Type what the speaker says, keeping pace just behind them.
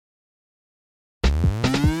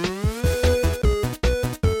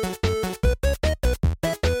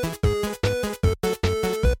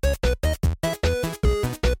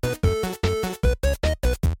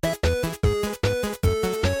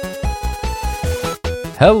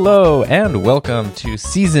Hello and welcome to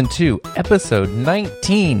Season 2, Episode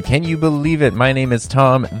 19. Can you believe it? My name is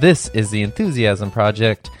Tom. This is The Enthusiasm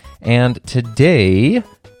Project. And today,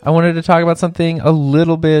 I wanted to talk about something a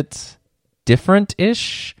little bit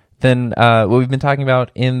different-ish than what we've been talking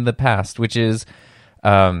about in the past, which is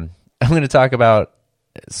I'm going to talk about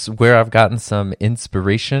where I've gotten some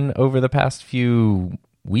inspiration over the past few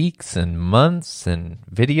weeks and months and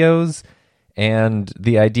videos. And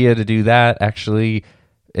the idea to do that actually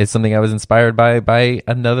is something I was inspired by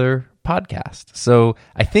another podcast. So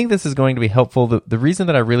I think this is going to be helpful. The reason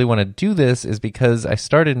that I really want to do this is because I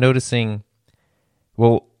started noticing,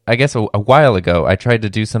 well, I guess a while ago, I tried to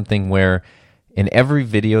do something where in every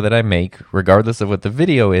video that I make, regardless of what the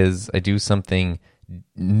video is, I do something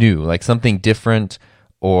new, like something different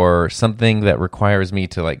or something that requires me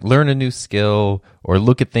to like learn a new skill or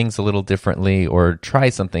look at things a little differently or try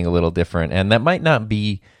something a little different. And that might not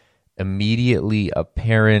be immediately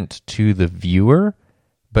apparent to the viewer,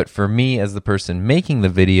 but for me as the person making the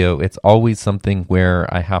video, it's always something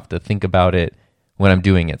where I have to think about it when I'm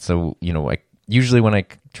doing it. So, usually when I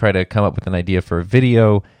try to come up with an idea for a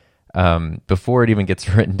video, before it even gets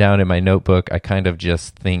written down in my notebook, I kind of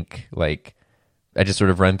just think I just sort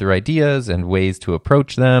of run through ideas and ways to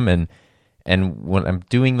approach them. And when I'm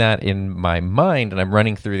doing that in my mind and I'm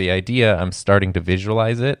running through the idea, I'm starting to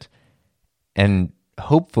visualize it. And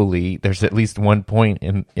hopefully there's at least one point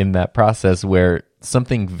in that process where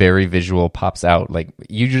something very visual pops out. Like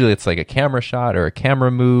usually it's like a camera shot or a camera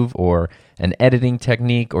move or an editing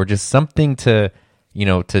technique or just something to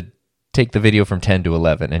take the video from 10 to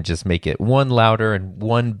 11 and just make it one louder and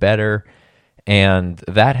one better. And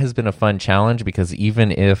that has been a fun challenge because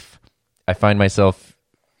even if I find myself,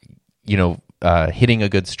 hitting a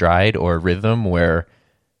good stride or rhythm where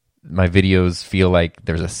my videos feel like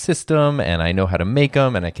there's a system and I know how to make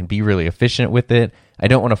them and I can be really efficient with it, I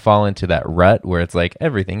don't want to fall into that rut where it's like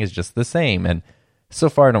everything is just the same. And so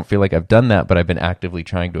far I don't feel like I've done that, but I've been actively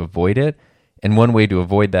trying to avoid it. And one way to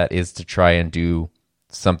avoid that is to try and do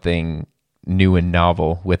something new and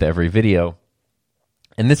novel with every video.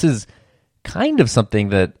 And this is kind of something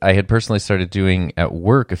that I had personally started doing at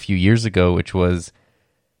work a few years ago, which was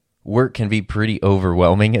work can be pretty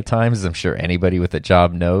overwhelming at times, as I'm sure anybody with a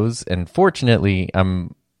job knows. And fortunately,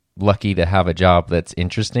 I'm lucky to have a job that's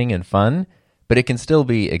interesting and fun, but it can still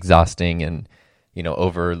be exhausting and,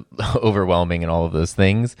 overwhelming and all of those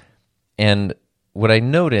things. And what I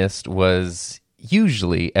noticed was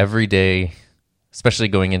usually every day, especially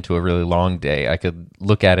going into a really long day, I could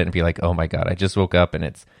look at it and be like, oh my God, I just woke up and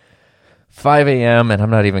it's 5 a.m. and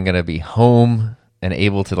I'm not even going to be home and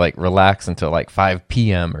able to relax until 5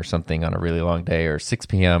 p.m. or something on a really long day, or 6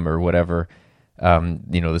 p.m. or whatever.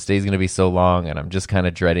 This day's going to be so long and I'm just kind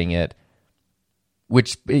of dreading it,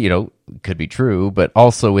 which, could be true. But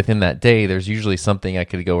also within that day, there's usually something I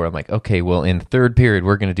could go where I'm like, okay, well, in third period,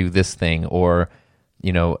 we're going to do this thing. Or,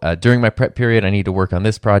 during my prep period, I need to work on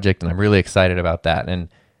this project and I'm really excited about that. And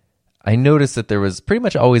I noticed that there was pretty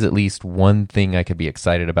much always at least one thing I could be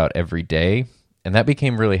excited about every day. And that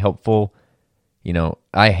became really helpful.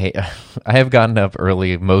 I have gotten up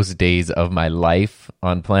early most days of my life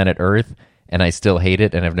on planet Earth, and I still hate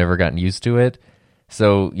it, and I've never gotten used to it.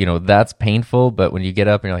 So, that's painful, but when you get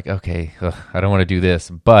up and you're like, okay, I don't want to do this,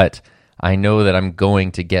 but I know that I'm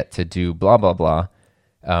going to get to do blah, blah, blah,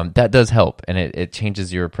 that does help, and it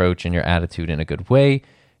changes your approach and your attitude in a good way.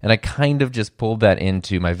 And I kind of just pulled that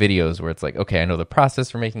into my videos where it's like, okay, I know the process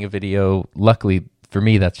for making a video. Luckily for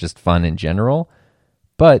me, that's just fun in general.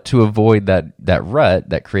 But to avoid that rut,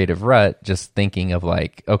 that creative rut, just thinking of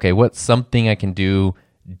okay, what's something I can do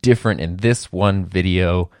different in this one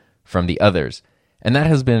video from the others? And that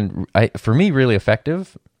has been, for me, really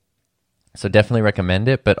effective. So definitely recommend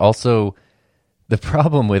it. But also the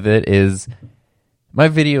problem with it is my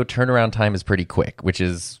video turnaround time is pretty quick, which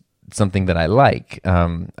is something that I like.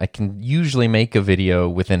 I can usually make a video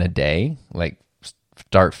within a day,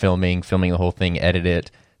 start filming the whole thing, edit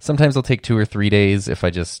it. Sometimes it'll take 2 or 3 days if I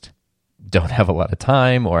just don't have a lot of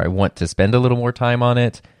time or I want to spend a little more time on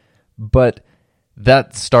it. But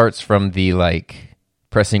that starts from the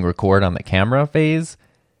pressing record on the camera phase.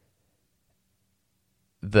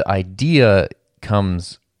 The idea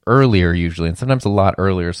comes earlier usually, and sometimes a lot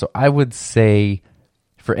earlier. So I would say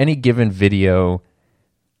for any given video,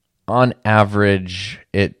 on average,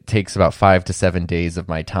 it takes about 5 to 7 days of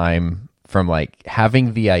my time from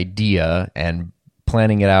having the idea and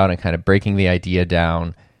planning it out and kind of breaking the idea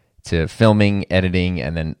down to filming, editing,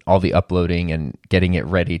 and then all the uploading and getting it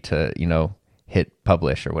ready to, hit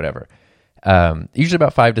publish or whatever. Usually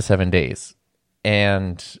about 5 to 7 days.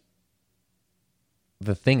 And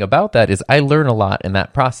the thing about that is I learn a lot in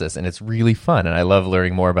that process, and it's really fun, and I love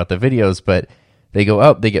learning more about the videos. But they go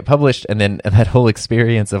up, they get published, and then that whole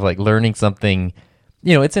experience of like learning something,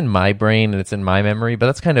 it's in my brain and it's in my memory, but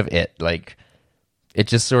that's kind of it. Like, it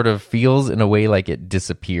just sort of feels in a way like it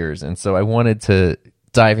disappears. And so I wanted to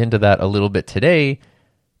dive into that a little bit today,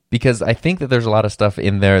 because I think that there's a lot of stuff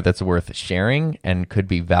in there that's worth sharing and could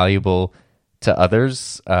be valuable to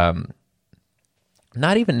others.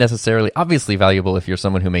 Not even necessarily, obviously valuable if you're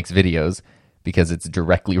someone who makes videos, because it's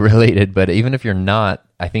directly related. But even if you're not,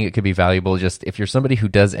 I think it could be valuable just if you're somebody who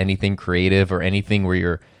does anything creative or anything where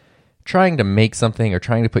you're trying to make something or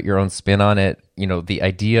trying to put your own spin on it. The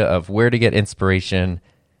idea of where to get inspiration,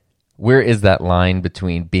 where is that line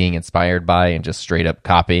between being inspired by and just straight up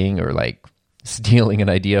copying or like stealing an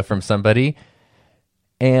idea from somebody,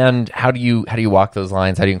 and how do you walk those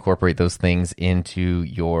lines? How do you incorporate those things into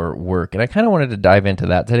your work? And I kind of wanted to dive into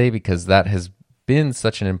that today, because that has been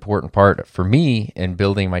such an important part for me in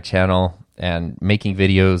building my channel and making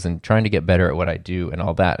videos and trying to get better at what I do and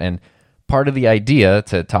all that. And part of the idea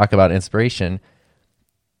to talk about inspiration,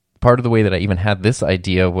 part of the way that I even had this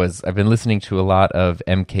idea was I've been listening to a lot of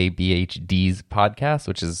MKBHD's podcast,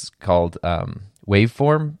 which is called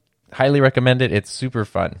Waveform. Highly recommend it. It's super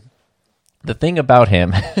fun. The thing about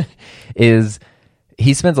him is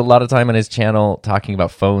he spends a lot of time on his channel talking about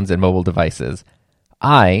phones and mobile devices.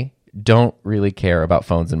 I don't really care about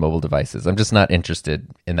phones and mobile devices. I'm just not interested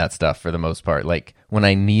in that stuff for the most part. Like, when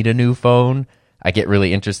I need a new phone, I get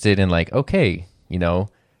really interested in like, okay,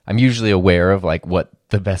 I'm usually aware of like what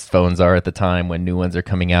the best phones are at the time when new ones are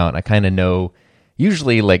coming out. And I kind of know,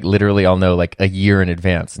 usually like literally I'll know like a year in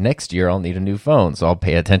advance. Next year I'll need a new phone. So I'll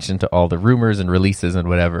pay attention to all the rumors and releases and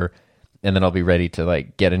whatever. And then I'll be ready to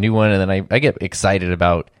like get a new one. And then I get excited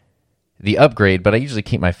about the upgrade, but I usually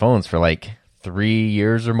keep my phones for like 3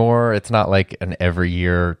 years or more. It's not like an every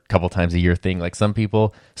year, couple times a year thing like some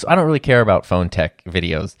people. So I don't really care about phone tech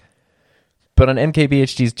videos. But on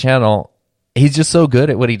MKBHD's channel, he's just so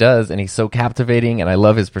good at what he does, and he's so captivating, and I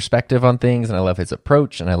love his perspective on things, and I love his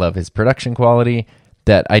approach, and I love his production quality,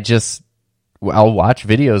 that I'll watch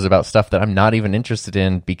videos about stuff that I'm not even interested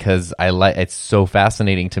in, because it's so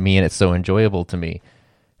fascinating to me and it's so enjoyable to me.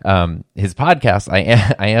 His podcast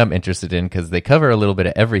I am interested in, because they cover a little bit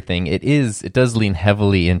of everything. It does lean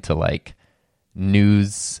heavily into like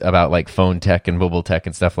news about like phone tech and mobile tech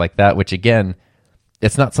and stuff like that, which again,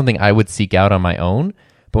 it's not something I would seek out on my own.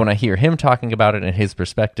 But when I hear him talking about it and his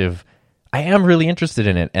perspective, I am really interested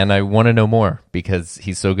in it, and I want to know more because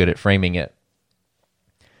he's so good at framing it.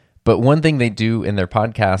 But one thing they do in their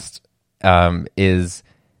podcast is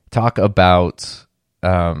talk about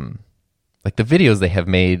like the videos they have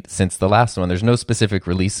made since the last one. There's no specific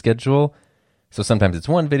release schedule. So sometimes it's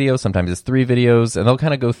one video, sometimes it's 3 videos, and they'll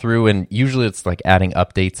kind of go through, and usually it's like adding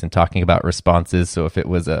updates and talking about responses. So if it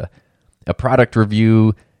was a product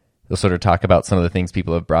review, they'll sort of talk about some of the things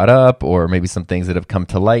people have brought up, or maybe some things that have come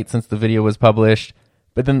to light since the video was published.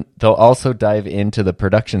 But then they'll also dive into the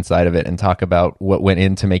production side of it and talk about what went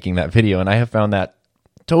into making that video. And I have found that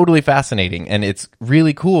totally fascinating. And it's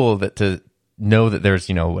really cool that to know that there's,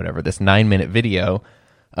 this 9-minute video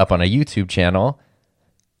up on a YouTube channel.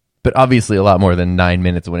 But obviously a lot more than 9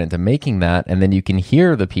 minutes went into making that. And then you can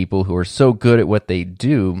hear the people who are so good at what they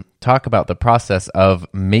do talk about the process of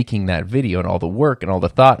making that video and all the work and all the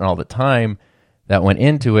thought and all the time that went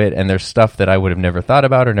into it. And there's stuff that I would have never thought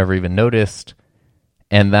about or never even noticed.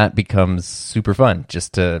 And that becomes super fun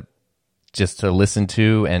just to listen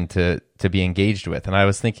to and to be engaged with. And I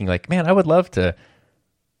was thinking like, man, I would love to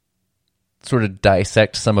sort of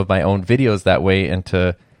dissect some of my own videos that way, and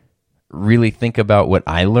to really think about what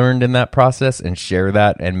I learned in that process and share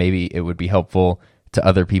that, and maybe it would be helpful to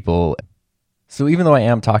other people. So even though I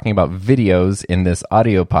am talking about videos in this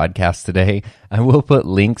audio podcast today, I will put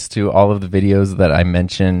links to all of the videos that I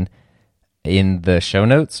mention in the show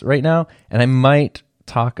notes right now, and I might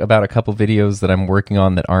talk about a couple videos that I'm working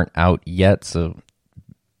on that aren't out yet. So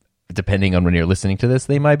depending on when you're listening to this,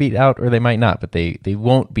 they might be out or they might not, but they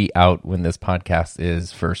won't be out when this podcast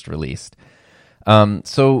is first released.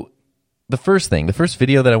 So the first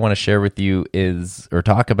video that I want to share with you is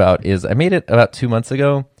I made it about 2 months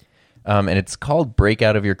ago, and it's called Break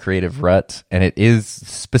Out of Your Creative Rut, and it is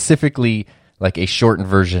specifically like a shortened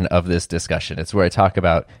version of this discussion. It's where I talk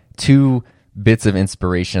about 2 bits of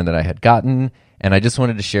inspiration that I had gotten, and I just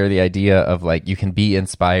wanted to share the idea of like you can be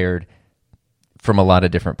inspired from a lot of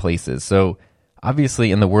different places. So obviously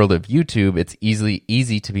in the world of YouTube, it's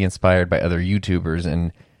easy to be inspired by other YouTubers,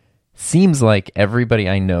 and seems like everybody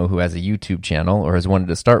I know who has a YouTube channel or has wanted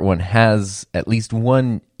to start one has at least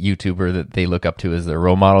one YouTuber that they look up to as their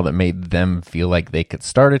role model that made them feel like they could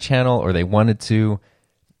start a channel or they wanted to.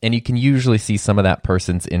 And you can usually see some of that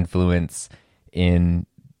person's influence in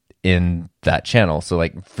that channel. So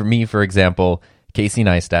like for me, for example, Casey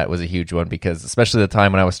Neistat was a huge one because especially the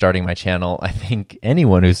time when I was starting my channel, I think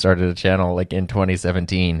anyone who started a channel like in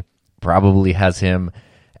 2017 probably has him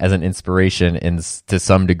as an inspiration to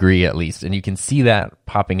some degree at least. And you can see that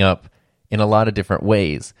popping up in a lot of different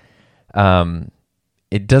ways.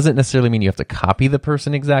 It doesn't necessarily mean you have to copy the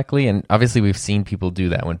person exactly. And obviously we've seen people do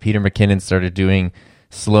that. When Peter McKinnon started doing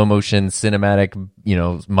slow motion cinematic,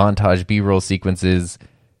 montage B-roll sequences,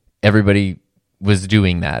 everybody was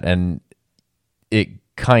doing that. And it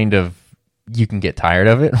kind of, you can get tired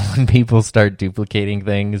of it when people start duplicating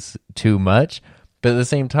things too much. But at the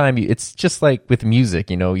same time, it's just like with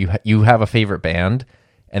music, you have a favorite band,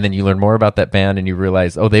 and then you learn more about that band, and you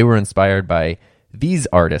realize, oh, they were inspired by these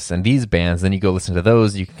artists and these bands. Then you go listen to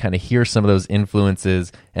those. You can kind of hear some of those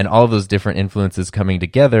influences, and all of those different influences coming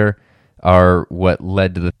together are what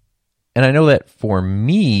led to the. And I know that for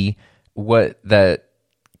me, what that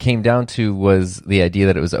came down to was the idea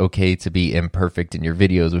that it was okay to be imperfect in your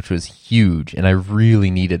videos, which was huge, and I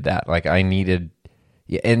really needed that. Like I needed.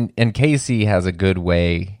 Yeah, and Casey has a good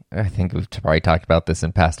way, I think we've probably talked about this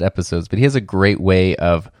in past episodes, but he has a great way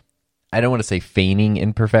of, I don't want to say feigning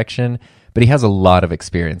imperfection, but he has a lot of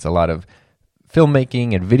experience, a lot of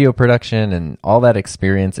filmmaking and video production and all that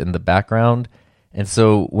experience in the background. And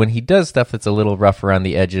so when he does stuff that's a little rough around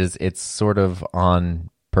the edges, it's sort of on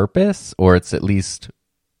purpose, or it's at least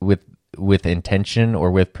with intention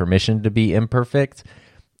or with permission to be imperfect.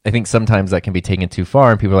 I think sometimes that can be taken too far,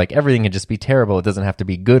 and people are like, everything can just be terrible. It doesn't have to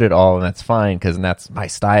be good at all, and that's fine because that's my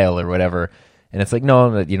style or whatever. And it's like,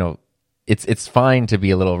 no, it's fine to be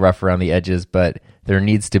a little rough around the edges, but there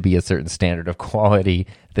needs to be a certain standard of quality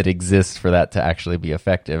that exists for that to actually be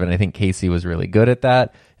effective. And I think Casey was really good at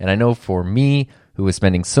that. And I know for me, who was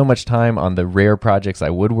spending so much time on the rare projects I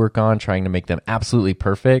would work on, trying to make them absolutely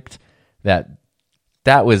perfect,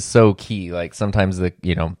 that was so key. Like sometimes the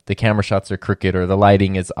camera shots are crooked or the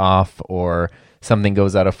lighting is off or something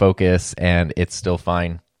goes out of focus and it's still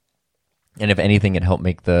fine. And if anything, it helped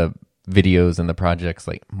make the videos and the projects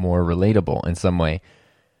like more relatable in some way.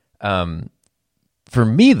 For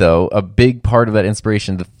me though, a big part of that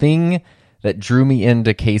inspiration, the thing that drew me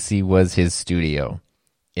into Casey was his studio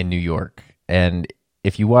in New York. And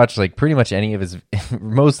if you watch like pretty much any of his,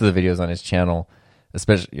 most of the videos on his channel,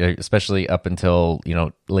 especially up until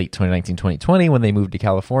late 2019 2020 when they moved to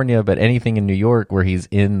California, but anything in New York where he's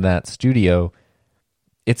in that studio,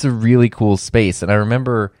 it's a really cool space. And I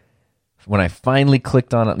remember when I finally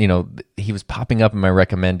clicked on it, he was popping up in my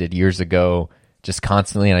recommended years ago just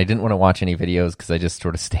constantly, and I didn't want to watch any videos because I just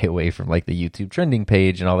sort of stay away from like the YouTube trending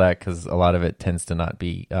page and all that because a lot of it tends to not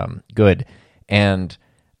be good. And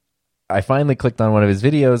I finally clicked on one of his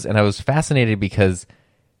videos and I was fascinated because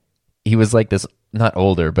he was like this, not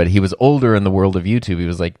older, but he was older in the world of YouTube. He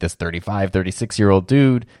was like this 35, 36-year-old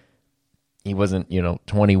dude. He wasn't,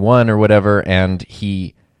 21 or whatever. And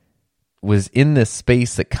he was in this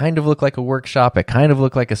space that kind of looked like a workshop. It kind of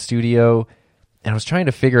looked like a studio. And I was trying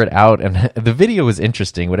to figure it out. And the video was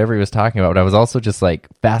interesting, whatever he was talking about. But I was also just like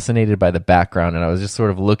fascinated by the background. And I was just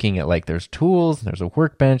sort of looking at like, there's tools, and there's a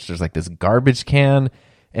workbench, there's like this garbage can.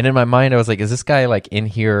 And in my mind, I was like, is this guy like in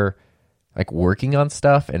here like working on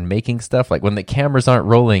stuff and making stuff? Like when the cameras aren't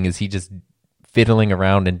rolling, is he just fiddling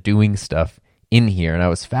around and doing stuff in here? And I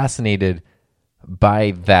was fascinated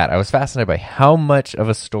by that. I was fascinated by how much of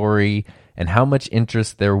a story and how much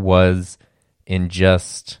interest there was in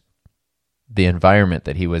just the environment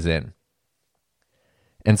that he was in.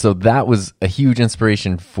 And so that was a huge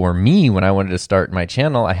inspiration for me when I wanted to start my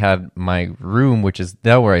channel. I had my room, which is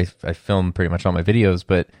now where I film pretty much all my videos,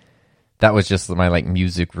 but that was just my like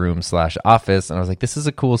music room / office. And I was like, this is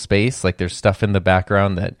a cool space. Like there's stuff in the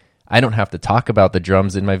background that I don't have to talk about the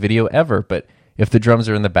drums in my video ever. But if the drums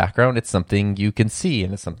are in the background, it's something you can see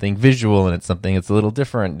and it's something visual and it's something that's a little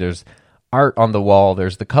different. There's art on the wall.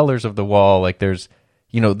 There's the colors of the wall. Like there's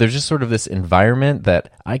just sort of this environment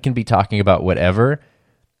that I can be talking about whatever,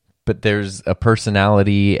 but there's a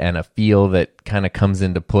personality and a feel that kind of comes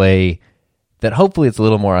into play that hopefully it's a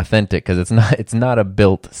little more authentic because it's not a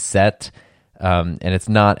built set, and it's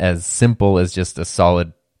not as simple as just a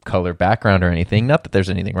solid color background or anything. Not that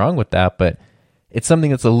there's anything wrong with that, but it's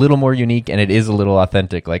something that's a little more unique and it is a little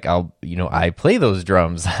authentic. Like I play those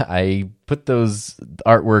drums. I put those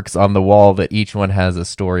artworks on the wall that each one has a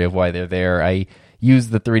story of why they're there. I use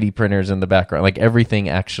the 3D printers in the background. Like everything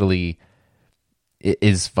actually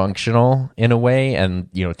is functional in a way, and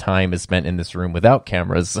time is spent in this room without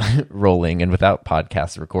cameras rolling and without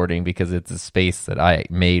podcast recording, because it's a space that I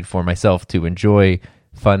made for myself to enjoy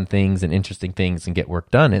fun things and interesting things and get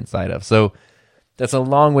work done inside of. So that's a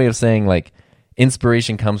long way of saying, like,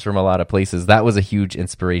 inspiration comes from a lot of places. That was a huge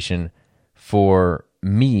inspiration for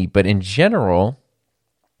me, but in general,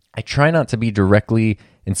 I try not to be directly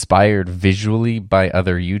inspired visually by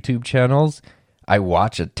other YouTube channels. I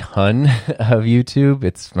watch a ton of YouTube.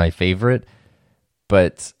 It's my favorite.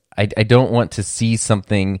 But I don't want to see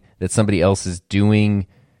something that somebody else is doing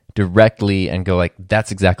directly and go like,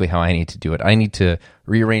 that's exactly how I need to do it. I need to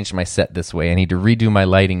rearrange my set this way. I need to redo my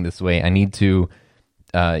lighting this way. I need to,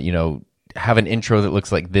 have an intro that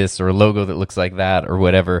looks like this, or a logo that looks like that, or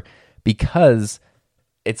whatever, because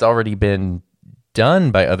it's already been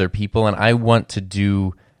done by other people, and I want to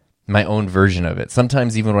do my own version of it.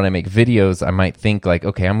 Sometimes even when I make videos, I might think like,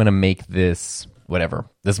 okay, I'm going to make this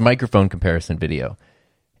microphone comparison video.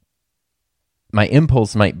 My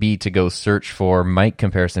impulse might be to go search for mic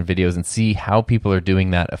comparison videos and see how people are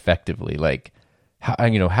doing that effectively. Like, how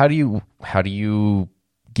do you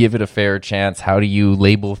give it a fair chance? How do you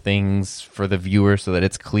label things for the viewer so that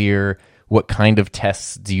it's clear? What kind of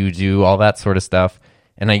tests do you do? All that sort of stuff.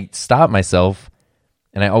 And I stop myself,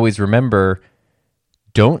 and I always remember,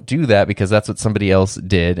 don't do that because that's what somebody else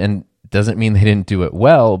did, and doesn't mean they didn't do it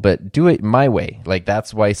well, but do it my way. Like,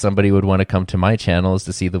 that's why somebody would want to come to my channel, is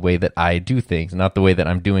to see the way that I do things, not the way that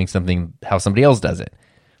I'm doing something how somebody else does it.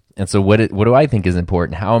 And so what do I think is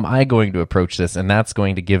important? How am I going to approach this? And that's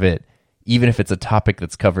going to give it, even if it's a topic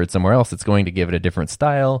that's covered somewhere else, it's going to give it a different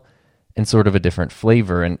style and sort of a different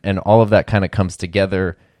flavor. And all of that kind of comes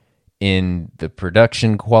together in the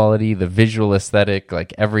production quality, the visual aesthetic,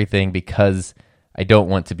 like everything, because I don't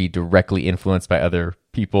want to be directly influenced by other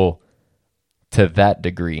people to that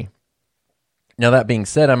degree. Now, that being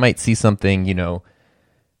said, I might see something,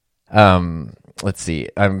 let's see,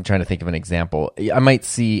 I'm trying to think of an example. I might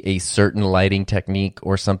see a certain lighting technique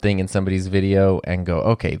or something in somebody's video and go,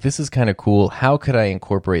 okay, this is kind of cool. How could I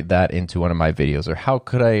incorporate that into one of my videos? Or how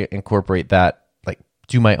could I incorporate that, like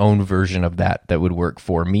do my own version of that would work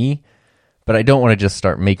for me? But I don't want to just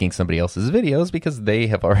start making somebody else's videos, because they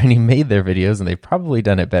have already made their videos and they've probably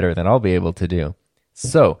done it better than I'll be able to do.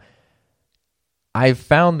 So I've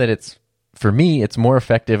found that for me, it's more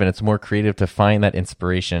effective and it's more creative to find that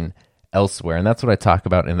inspiration elsewhere. And that's what I talk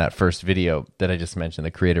about in that first video that I just mentioned,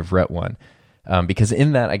 the Creative Rut one. Because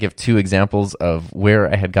in that, I give 2 examples of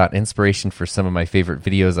where I had got inspiration for some of my favorite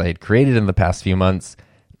videos I had created in the past few months,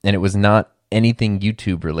 and it was not anything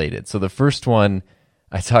YouTube related. So the first one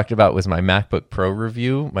I talked about was my MacBook Pro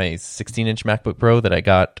review, my 16-inch MacBook Pro that I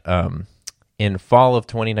got in fall of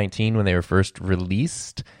 2019 when they were first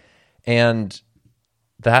released. And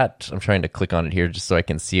that, I'm trying to click on it here just so I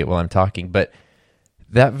can see it while I'm talking, but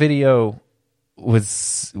that video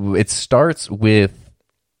it starts with,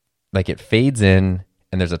 like, it fades in,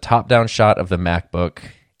 and there's a top-down shot of the MacBook,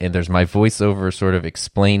 and there's my voiceover sort of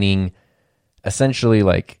explaining, essentially,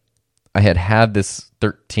 like, I had this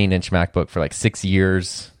 13-inch MacBook for like 6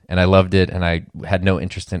 years, and I loved it, and I had no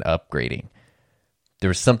interest in upgrading. There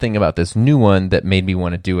was something about this new one that made me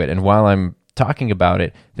want to do it, and while I'm talking about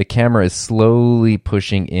it, the camera is slowly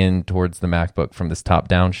pushing in towards the MacBook from this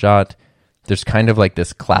top-down shot. There's kind of like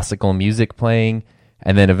this classical music playing,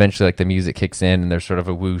 and then eventually like the music kicks in, and there's sort of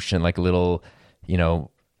a whoosh and like a little,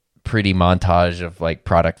 pretty montage of like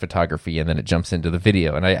product photography, and then it jumps into the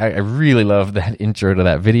video. And I really love that intro to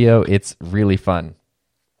that video. It's really fun.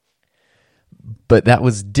 But that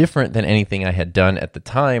was different than anything I had done at the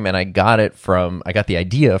time, and I got the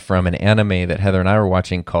idea from an anime that Heather and I were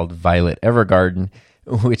watching called Violet Evergarden,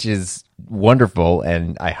 which is wonderful,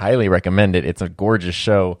 and I highly recommend it. It's a gorgeous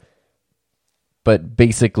show. But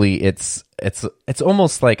basically, it's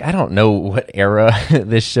almost like, I don't know what era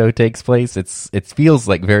this show takes place. It feels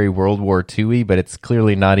like very World War II-y, but it's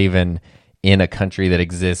clearly not even in a country that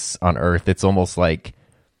exists on Earth. It's almost like,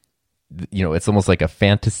 a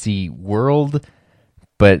fantasy world,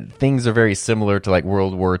 but things are very similar to like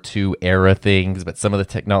World War II era things, but some of the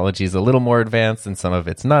technology is a little more advanced and some of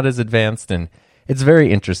it's not as advanced, and it's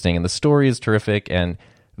very interesting, and the story is terrific, and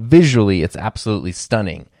visually it's absolutely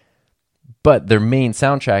stunning. But their main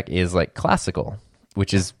soundtrack is like classical,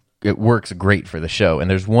 it works great for the show. And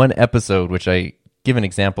there's one episode, which I give an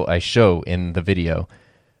example, I show in the video,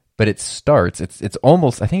 but it starts, it's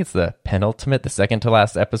almost, I think it's the penultimate, the second to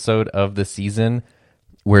last episode of the season,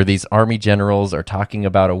 where these army generals are talking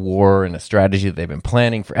about a war and a strategy that they've been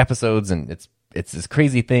planning for episodes. And it's this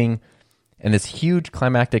crazy thing. And this huge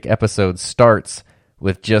climactic episode starts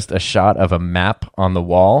with just a shot of a map on the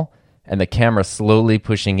wall. and the camera slowly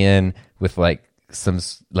pushing in with like some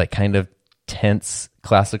like kind of tense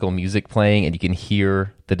classical music playing, and you can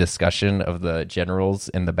hear the discussion of the generals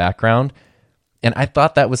in the background. And I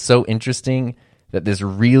thought that was so interesting that this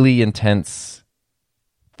really intense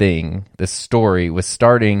thing, this story, was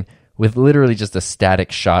starting with literally just a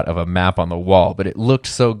static shot of a map on the wall, but it looked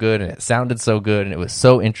so good and it sounded so good and it was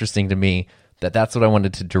so interesting to me that that's what I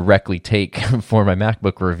wanted to directly take for my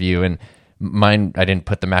MacBook review. And mine, I didn't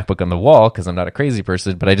put the MacBook on the wall because I'm not a crazy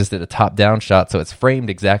person, but I just did a top-down shot, so it's framed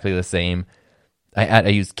exactly the same. I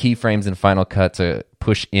used keyframes in Final Cut to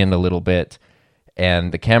push in a little bit,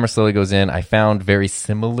 and the camera slowly goes in. I found very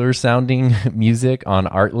similar sounding music on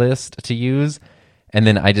Artlist to use, and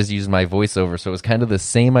then I just used my voiceover. So it was kind of the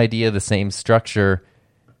same idea, the same structure,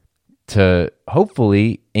 to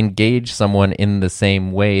hopefully engage someone in the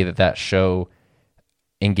same way that show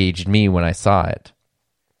engaged me when I saw it.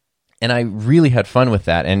 And I really had fun with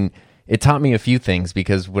that, and it taught me a few things,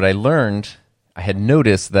 because what I learned, I had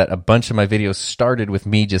noticed that a bunch of my videos started with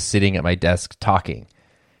me just sitting at my desk talking.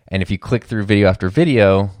 And if you click through video after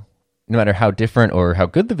video, no matter how different or how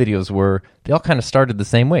good the videos were, they all kind of started the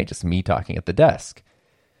same way, just me talking at the desk.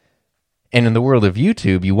 And in the world of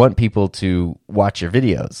YouTube, you want people to watch your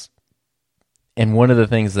videos. And one of the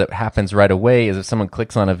things that happens right away is if someone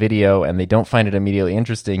clicks on a video and they don't find it immediately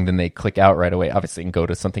interesting, then they click out right away, obviously, and go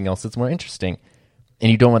to something else that's more interesting. And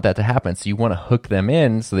you don't want that to happen. So you want to hook them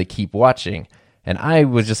in so they keep watching. And I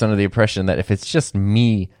was just under the impression that if it's just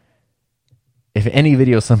me, if any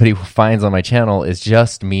video somebody finds on my channel is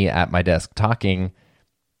just me at my desk talking,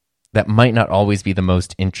 that might not always be the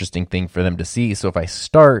most interesting thing for them to see. So if I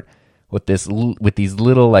start with these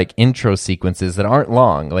little like intro sequences that aren't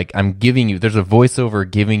long, like I'm giving you, there's a voiceover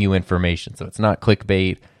giving you information. So it's not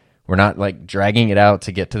clickbait. We're not like dragging it out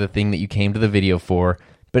to get to the thing that you came to the video for,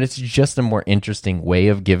 but it's just a more interesting way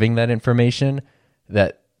of giving that information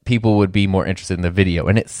that people would be more interested in the video.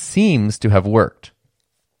 And it seems to have worked.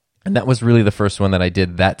 And that was really the first one that I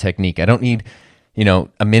did that technique. I don't need,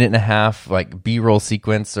 a minute and a half like B-roll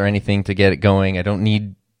sequence or anything to get it going. I don't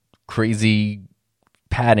need crazy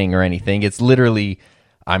padding or anything. It's literally,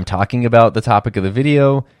 I'm talking about the topic of the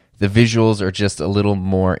video. The visuals are just a little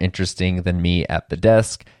more interesting than me at the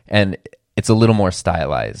desk, and it's a little more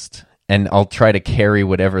stylized. And I'll try to carry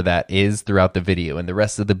whatever that is throughout the video, and the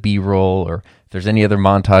rest of the B-roll, or if there's any other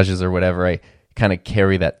montages or whatever, I kind of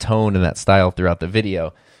carry that tone and that style throughout the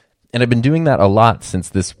video. And I've been doing that a lot since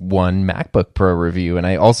this one MacBook Pro review, and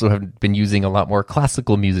I also have been using a lot more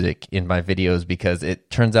classical music in my videos because it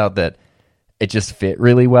turns out that it just fit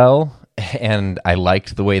really well, and I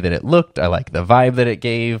liked the way that it looked. I liked the vibe that it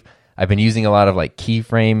gave. I've been using a lot of like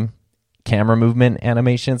keyframe camera movement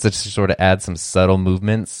animations to sort of add some subtle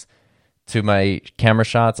movements to my camera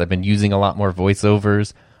shots. I've been using a lot more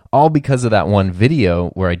voiceovers, all because of that one video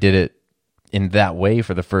where I did it in that way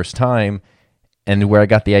for the first time. And where I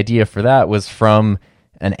got the idea for that was from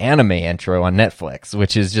an anime intro on Netflix,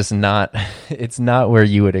 which is just not, it's not where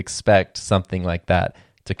you would expect something like that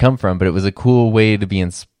to come from. But it was a cool way to be,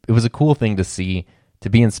 it was a cool thing to see, to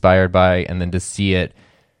be inspired by, and then to see it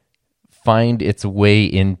find its way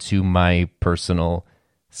into my personal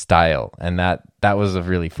style. And that was a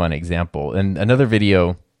really fun example. And another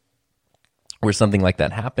video where something like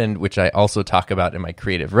that happened, which I also talk about in my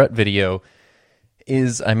Creative Rut video,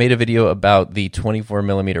 is I made a video about the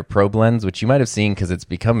 24mm probe lens, which you might have seen because it's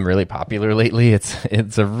become really popular lately.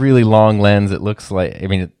 It's a really long lens. It looks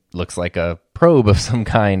like a probe of some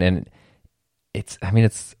kind, and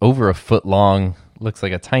it's over a foot long. Looks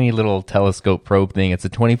like a tiny little telescope probe thing. It's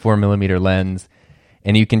a 24mm lens,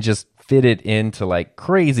 and you can just fit it into like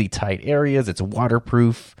crazy tight areas. It's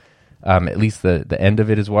waterproof. At least the end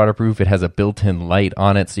of it is waterproof. It has a built-in light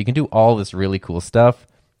on it, so you can do all this really cool stuff.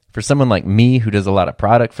 For someone like me who does a lot of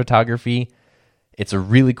product photography, it's a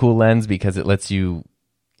really cool lens because it lets you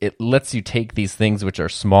take these things which are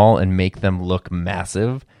small and make them look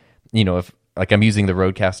massive. If like I'm using the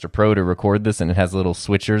Rodecaster Pro to record this, and it has little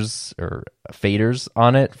switchers or faders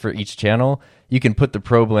on it for each channel, you can put the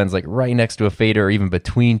probe lens like right next to a fader or even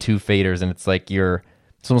between two faders, and it's like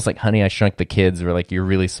it's almost like Honey, I Shrunk the Kids, where like you're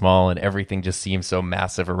really small and everything just seems so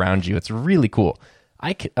massive around you. It's really cool.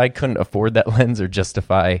 I couldn't afford that lens or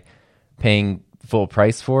justify paying full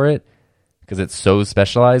price for it because it's so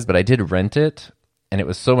specialized, but I did rent it, and it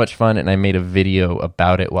was so much fun, and I made a video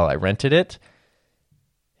about it while I rented it.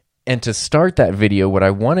 And to start that video, what I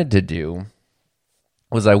wanted to do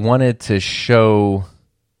was I kind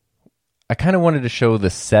of wanted to show the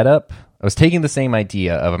setup. I was taking the same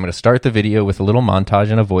idea of I'm going to start the video with a little montage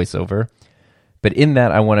and a voiceover, but in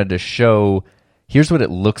that I wanted to show, here's what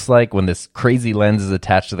it looks like when this crazy lens is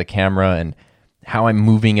attached to the camera and how I'm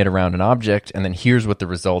moving it around an object, and then here's what the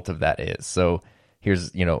result of that is. So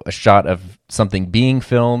here's, a shot of something being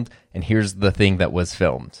filmed, and here's the thing that was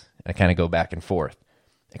filmed. I kind of go back and forth.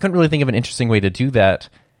 I couldn't really think of an interesting way to do that.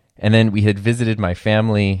 And then we had visited my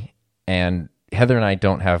family, and Heather and I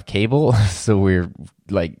don't have cable, so we're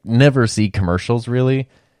like never see commercials really.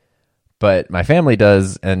 But my family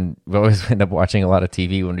does, and we always end up watching a lot of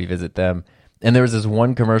TV when we visit them. And there was this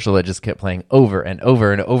one commercial that just kept playing over and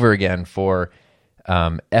over and over again for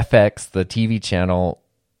FX, the TV channel,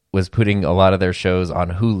 was putting a lot of their shows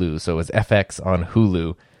on Hulu. So it was FX on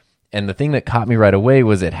Hulu. And the thing that caught me right away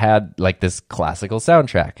was it had like this classical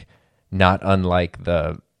soundtrack, not unlike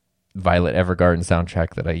the Violet Evergarden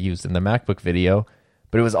soundtrack that I used in the MacBook video,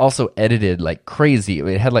 but it was also edited like crazy.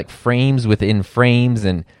 It had like frames within frames,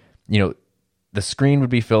 and the screen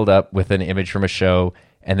would be filled up with an image from a show,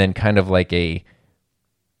 and then kind of like a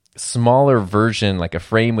smaller version, like a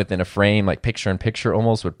frame within a frame, like picture in picture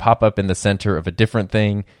almost, would pop up in the center of a different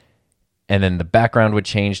thing, and then the background would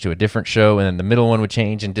change to a different show, and then the middle one would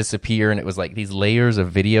change and disappear, and it was like these layers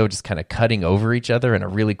of video just kind of cutting over each other in a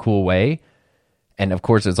really cool way. And of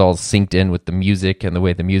course, it's all synced in with the music and the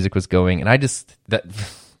way the music was going. And I just,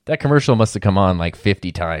 that commercial must have come on like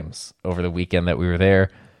 50 times over the weekend that we were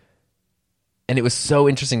there. And it was so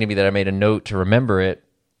interesting to me that I made a note to remember it.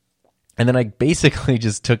 And then I basically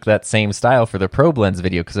just took that same style for the probe lens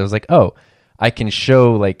video, because I was like, oh, I can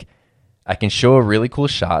show a really cool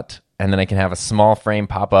shot, and then I can have a small frame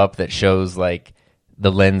pop up that shows like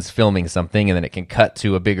the lens filming something, and then it can cut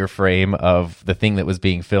to a bigger frame of the thing that was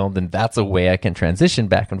being filmed. And that's a way I can transition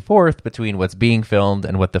back and forth between what's being filmed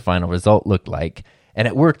and what the final result looked like. And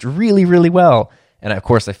it worked really, really well. And of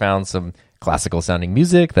course, I found some classical sounding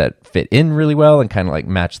music that fit in really well and kind of like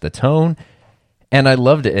matched the tone. And I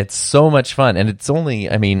loved it. It's so much fun. And it's only,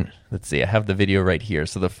 let's see, I have the video right here.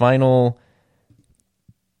 So the final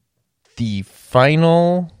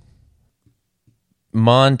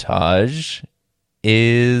montage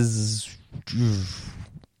is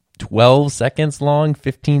 12 seconds long,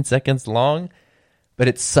 15 seconds long, but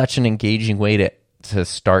it's such an engaging way to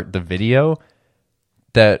start the video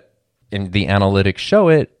that, in the analytics show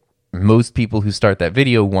it, most people who start that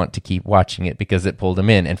video want to keep watching it because it pulled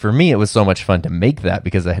them in. And for me, it was so much fun to make that,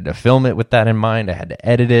 because I had to film it with that in mind. I had to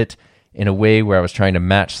edit it in a way where I was trying to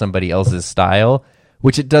match somebody else's style,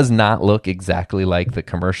 which it does not look exactly like the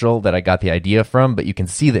commercial that I got the idea from, but you can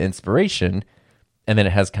see the inspiration. And then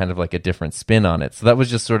it has kind of like a different spin on it. So that was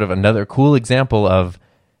just sort of another cool example of,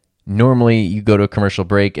 normally you go to a commercial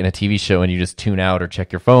break in a TV show and you just tune out or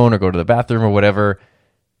check your phone or go to the bathroom or whatever.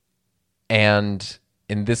 And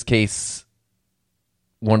in this case,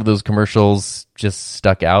 one of those commercials just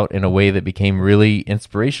stuck out in a way that became really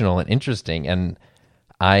inspirational and interesting. And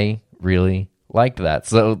I really liked that.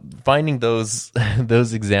 So finding those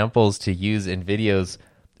examples to use in videos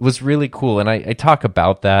was really cool. And I talk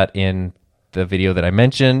about that in the video that I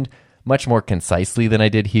mentioned much more concisely than I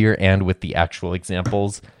did here, and with the actual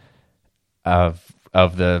examples of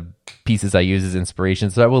the pieces I use as inspiration.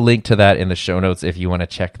 So I will link to that in the show notes if you want to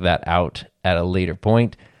check that out at a later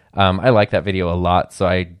point. I like that video a lot, so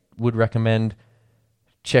I would recommend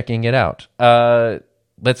checking it out.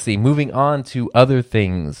 Let's see, moving on to other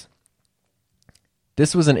things.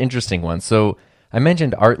 This was an interesting one. So I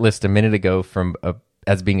mentioned Artlist a minute ago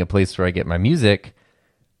as being a place where I get my music.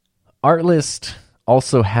 Artlist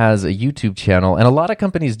also has a YouTube channel, and a lot of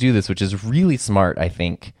companies do this, which is really smart, I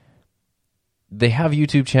think. They have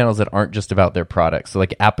YouTube channels that aren't just about their products. So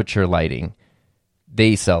like Aperture Lighting,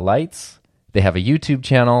 they sell lights. They have a YouTube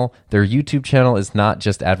channel. Their YouTube channel is not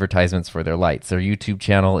just advertisements for their lights. Their YouTube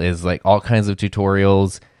channel is like all kinds of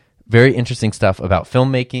tutorials, very interesting stuff about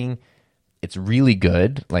filmmaking. It's really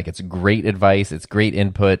good. Like, it's great advice. It's great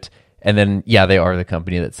input. And then, yeah, they are the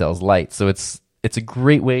company that sells lights. So it's a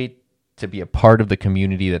great way to be a part of the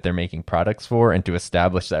community that they're making products for and to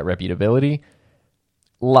establish that reputability.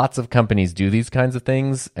 Lots of companies do these kinds of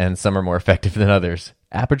things, and some are more effective than others.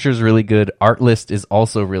 Aperture is really good. Artlist is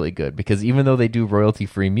also really good, because even though they do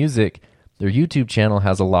royalty-free music, their YouTube channel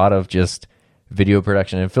has a lot of just video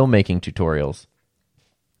production and filmmaking tutorials.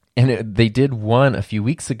 And they did one a few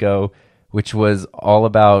weeks ago, which was all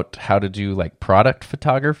about how to do like product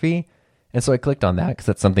photography. And so I clicked on that because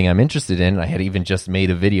that's something I'm interested in. I had even just made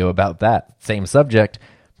a video about that same subject.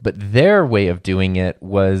 But their way of doing it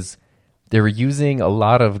was they were using a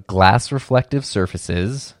lot of glass reflective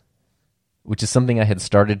surfaces, which is something I had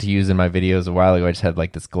started to use in my videos a while ago. I just had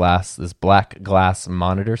like this black glass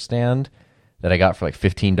monitor stand that I got for like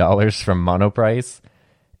 $15 from Monoprice.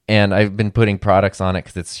 And I've been putting products on it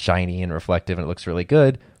because it's shiny and reflective and it looks really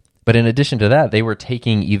good. But in addition to that, they were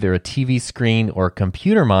taking either a TV screen or a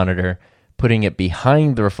computer monitor, putting it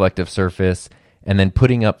behind the reflective surface, and then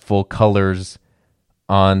putting up full colors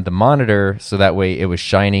on the monitor so that way it was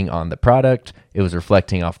shining on the product, it was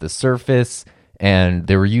reflecting off the surface, and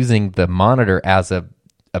they were using the monitor as a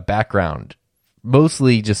background,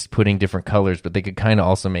 mostly just putting different colors, but they could kind of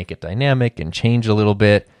also make it dynamic and change a little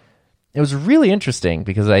bit. It was really interesting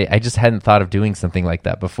because I just hadn't thought of doing something like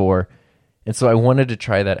that before. And so I wanted to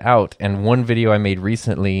try that out. And one video I made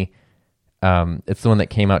recently, it's the one that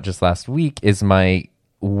came out just last week, is my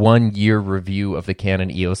 1 year review of the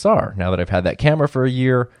Canon EOS R. Now that I've had that camera for a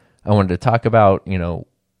year, I wanted to talk about,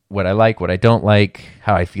 what I like, what I don't like,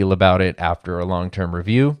 how I feel about it after a long-term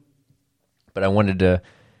review. But I wanted to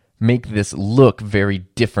make this look very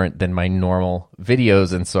different than my normal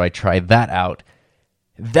videos, and so I tried that out.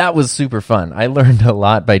 That was super fun. I learned a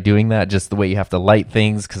lot by doing that, just the way you have to light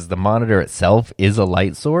things, because the monitor itself is a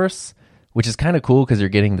light source, which is kind of cool because you're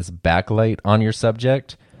getting this backlight on your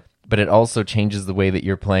subject, but it also changes the way that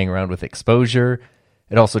you're playing around with exposure.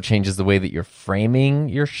 It also changes the way that you're framing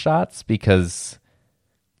your shots because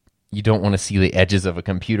you don't want to see the edges of a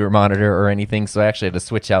computer monitor or anything. So I actually had to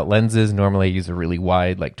switch out lenses. Normally I use a really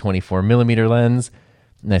wide, like 24 millimeter lens,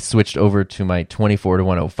 and I switched over to my 24 to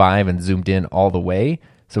 105 and zoomed in all the way.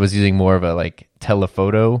 So I was using more of a like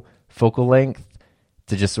telephoto focal length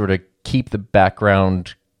to just sort of keep the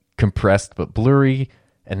background compressed but blurry,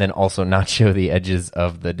 and then also not show the edges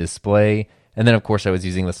of the display. And then, of course, I was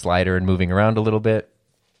using the slider and moving around a little bit.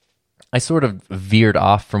 I sort of veered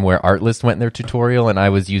off from where Artlist went in their tutorial, and I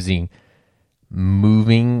was using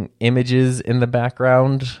moving images in the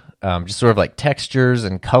background, just sort of like textures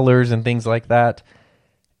and colors and things like that.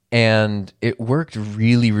 And it worked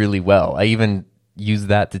really, really well. I even used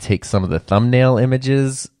that to take some of the thumbnail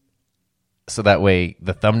images, so that way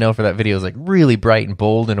the thumbnail for that video is like really bright and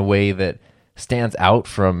bold in a way that stands out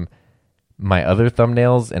from my other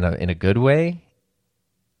thumbnails in a good way.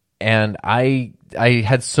 And I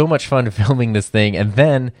had so much fun filming this thing, and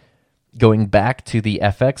then going back to the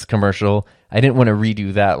FX commercial, I didn't want to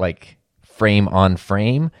redo that like frame on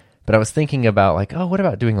frame, but I was thinking about like, oh, what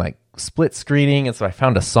about doing like split screening? And so I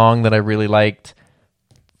found a song that I really liked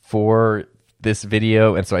for this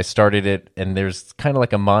video, and so I started it, and there's kind of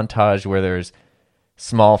like a montage where there's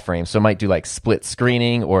small frames. So I might do like split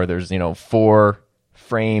screening, or there's 4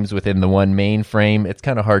 frames within the one main frame. It's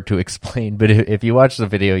kind of hard to explain, but if you watch the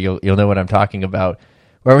video, you'll know what I'm talking about,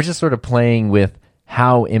 where I was just sort of playing with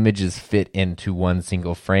how images fit into one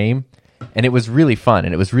single frame. And it was really fun,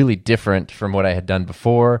 and it was really different from what I had done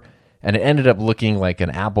before. And it ended up looking like an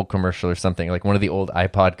Apple commercial or something, like one of the old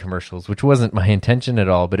iPod commercials, which wasn't my intention at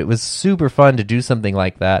all, but it was super fun to do something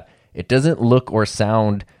like that. It doesn't look or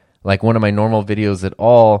sound like one of my normal videos at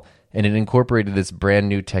all, and it incorporated this brand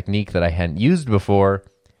new technique that I hadn't used before,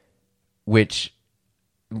 which,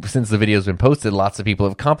 since the video's been posted, lots of people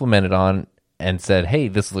have complimented on and said, hey,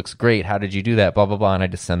 this looks great, how did you do that, blah, blah, blah, and I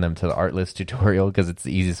just send them to the Artlist tutorial because it's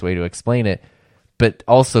the easiest way to explain it. But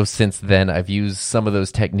also since then, I've used some of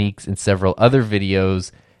those techniques in several other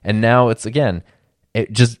videos, and now it's, again,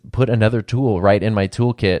 it just put another tool right in my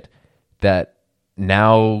toolkit that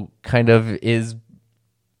now kind of is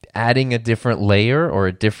adding a different layer or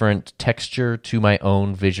a different texture to my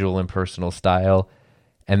own visual and personal style.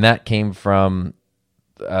 And that came from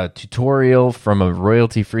a tutorial from a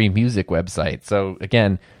royalty-free music website. So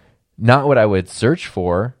again, not what I would search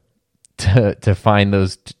for to find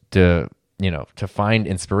those, to find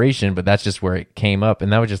inspiration, but that's just where it came up.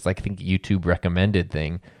 And that was just like, I think, YouTube recommended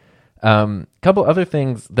thing. Couple other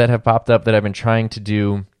things that have popped up that I've been trying to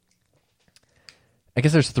do. I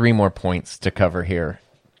guess there's 3 more points to cover here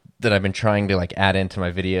that I've been trying to like add into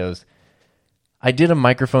my videos. I did a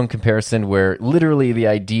microphone comparison where literally the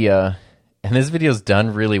idea, and this video's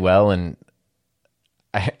done really well, and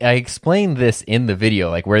I explained this in the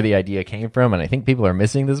video, like where the idea came from, and I think people are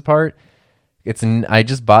missing this part. I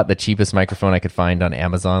just bought the cheapest microphone I could find on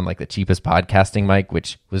Amazon, like the cheapest podcasting mic,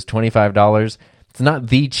 which was $25. It's not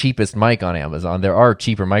the cheapest mic on Amazon. There are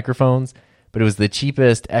cheaper microphones, but it was the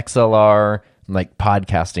cheapest XLR, like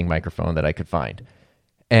podcasting microphone that I could find.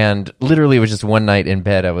 And literally it was just one night in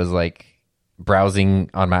bed, I was like browsing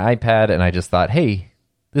on my iPad, and I just thought, hey,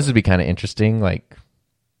 this would be kind of interesting. Like,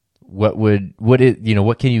 what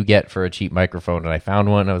can you get for a cheap microphone? And I found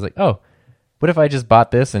one, and I was like, oh, what if I just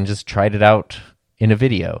bought this and just tried it out in a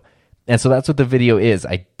video? And so that's what the video is.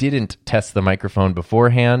 I didn't test the microphone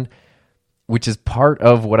beforehand, which is part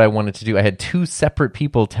of what I wanted to do. I had 2 separate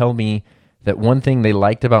people tell me that one thing they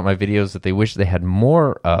liked about my videos that they wish they had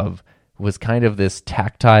more of was kind of this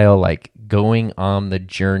tactile, like going on the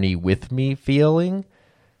journey with me feeling,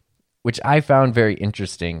 which I found very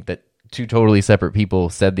interesting, that two totally separate people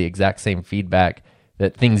said the exact same feedback,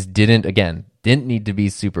 that things didn't need to be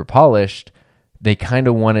super polished. They kind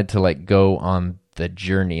of wanted to like go on the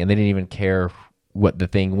journey, and they didn't even care what the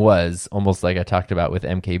thing was, almost like I talked about with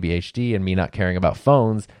MKBHD and me not caring about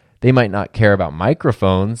phones. They might not care about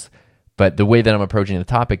microphones, but the way that I'm approaching the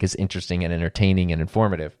topic is interesting and entertaining and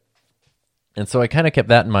informative. And so I kind of kept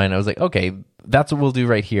that in mind. I was like, okay, that's what we'll do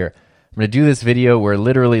right here. I'm going to do this video where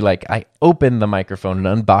literally like I open the microphone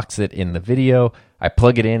and unbox it in the video. I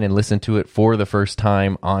plug it in and listen to it for the first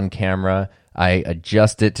time on camera. I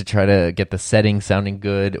adjust it to try to get the settings sounding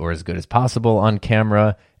good or as good as possible on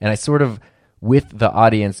camera. And I sort of, with the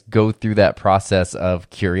audience, go through that process of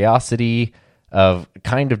curiosity, of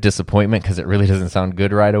kind of disappointment because it really doesn't sound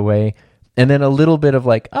good right away. And then a little bit of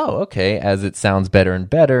like, oh, okay, as it sounds better and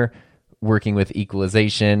better, working with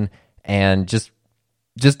equalization and just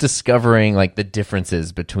discovering like the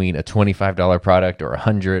differences between a $25 product or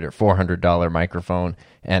 $100 or $400 microphone,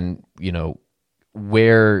 and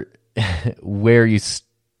where you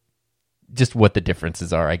just what the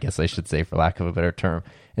differences are, I guess I should say, for lack of a better term.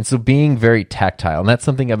 And so being very tactile, and that's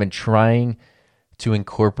something I've been trying to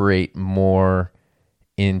incorporate more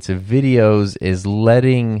into videos, is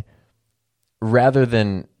rather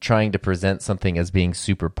than trying to present something as being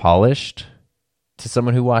super polished to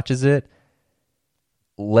someone who watches it,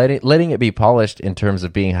 letting it be polished in terms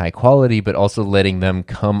of being high quality, but also letting them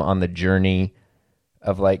come on the journey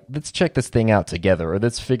of like, let's check this thing out together, or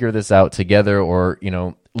let's figure this out together, or,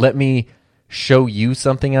 let me show you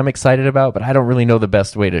something I'm excited about, but I don't really know the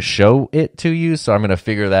best way to show it to you, so I'm going to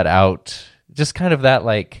figure that out. Just kind of that,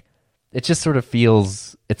 like, it just sort of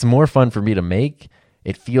feels, it's more fun for me to make.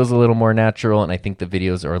 It feels a little more natural, and I think the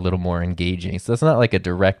videos are a little more engaging. So it's not like a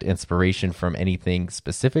direct inspiration from anything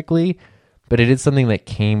specifically, but it is something that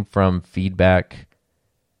came from feedback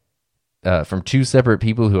from two separate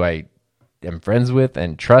people who I am friends with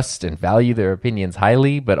and trust and value their opinions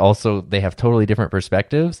highly, but also they have totally different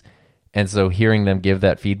perspectives. And so hearing them give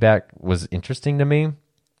that feedback was interesting to me.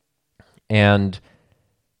 And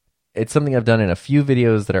it's something I've done in a few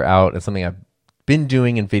videos that are out, and something I've been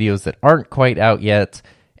doing in videos that aren't quite out yet,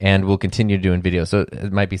 and will continue to do in videos. So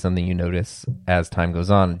it might be something you notice as time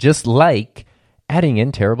goes on, just like adding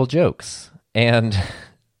in terrible jokes. And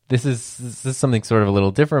this is something sort of a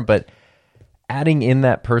little different, but adding in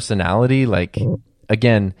that personality, like,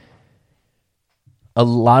 again, a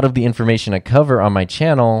lot of the information I cover on my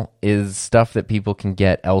channel is stuff that people can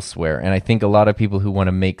get elsewhere. And I think a lot of people who want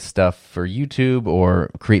to make stuff for YouTube or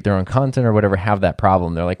create their own content or whatever have that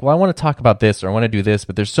problem. They're like, well, I want to talk about this, or I want to do this,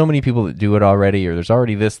 but there's so many people that do it already, or there's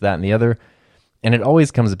already this, that, and the other. And it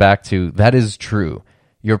always comes back to, that is true.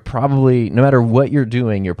 You're probably, no matter what you're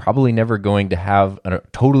doing, you're probably never going to have a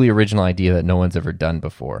totally original idea that no one's ever done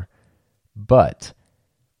before. But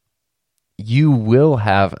you will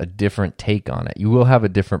have a different take on it. You will have a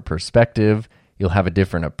different perspective. You'll have a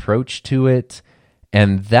different approach to it.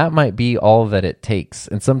 And that might be all that it takes.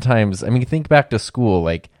 And sometimes, I mean, think back to school.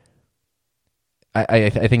 Like, I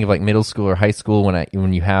think of like middle school or high school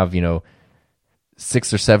when you have,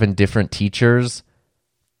 6 or 7 different teachers.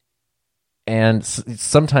 And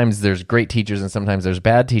sometimes there's great teachers and sometimes there's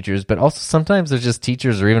bad teachers, but also sometimes there's just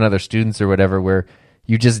teachers or even other students or whatever where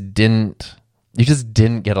you just didn't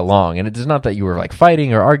get along. And it's not that you were like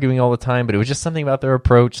fighting or arguing all the time, but it was just something about their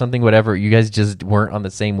approach, something, whatever. You guys just weren't on the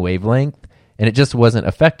same wavelength, and it just wasn't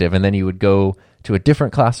effective. And then you would go to a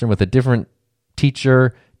different classroom with a different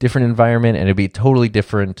teacher, different environment, and it'd be totally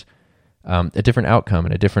different, a different outcome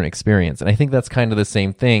and a different experience. And I think that's kind of the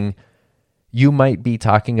same thing. You might be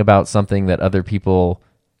talking about something that other people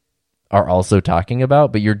are also talking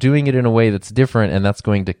about, but you're doing it in a way that's different, and that's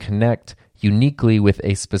going to connect uniquely with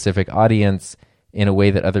a specific audience in a way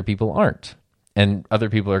that other people aren't. And other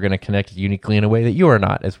people are going to connect uniquely in a way that you are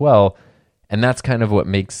not as well. And that's kind of what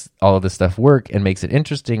makes all of this stuff work and makes it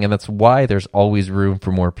interesting. And that's why there's always room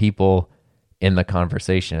for more people in the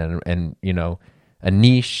conversation. And a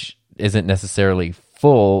niche isn't necessarily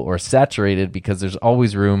full or saturated because there's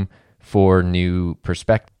always room for new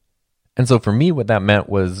perspective. And so for me, what that meant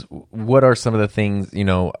was, what are some of the things,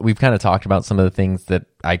 we've kind of talked about some of the things that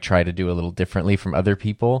I try to do a little differently from other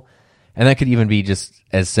people. And that could even be just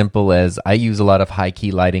as simple as, I use a lot of high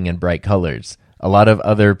key lighting and bright colors. A lot of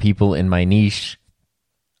other people in my niche,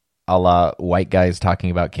 a la white guys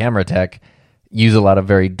talking about camera tech, use a lot of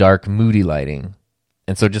very dark, moody lighting.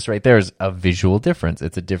 And so just right there is a visual difference.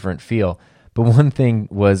 It's a different feel. But one thing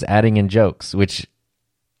was adding in jokes, which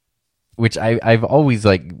which I've always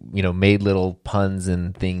made little puns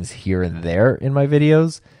and things here and there in my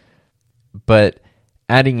videos. But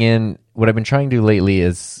adding in what I've been trying to do lately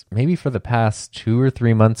is maybe for the past 2 or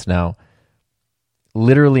 3 months now,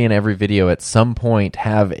 literally in every video at some point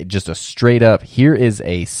have just a straight up, here is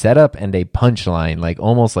a setup and a punchline, like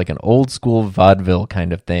almost like an old school vaudeville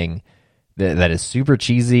kind of thing that is super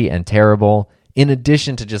cheesy and terrible, in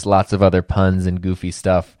addition to just lots of other puns and goofy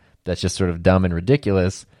stuff that's just sort of dumb and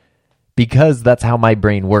ridiculous, because that's how my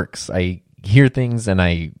brain works. I hear things and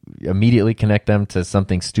I immediately connect them to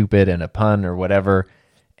something stupid and a pun or whatever,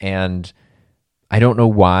 and I don't know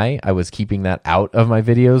why I was keeping that out of my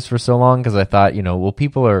videos for so long, because I thought, well,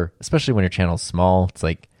 people are, especially when your channel's small, it's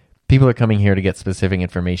like people are coming here to get specific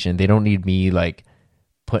information. They don't need me like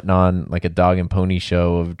putting on like a dog and pony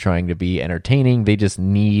show of trying to be entertaining. They just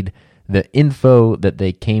need the info that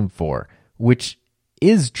they came for, which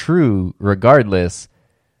is true regardless,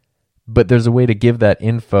 but there's a way to give that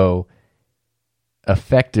info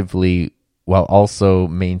effectively while also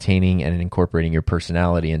maintaining and incorporating your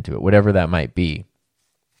personality into it, whatever that might be.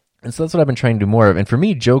 And so that's what I've been trying to do more of. And for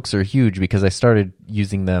me, jokes are huge because I started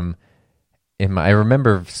using them I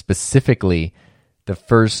remember specifically the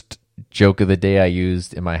first joke of the day I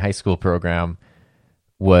used in my high school program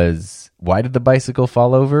was, why did the bicycle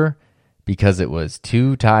fall over? Because it was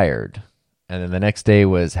too tired. And then the next day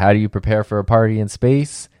was, how do you prepare for a party in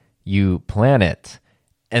space? You plan it.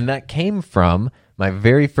 And that came from my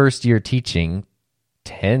very first year teaching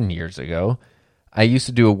 10 years ago. I used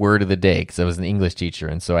to do a word of the day because I was an English teacher.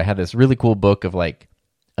 And so I had this really cool book of like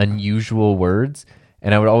unusual words.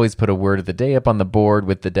 And I would always put a word of the day up on the board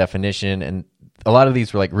with the definition. And a lot of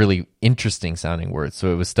these were like really interesting sounding words.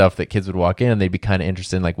 So it was stuff that kids would walk in and they'd be kind of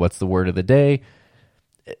interested in, like, what's the word of the day?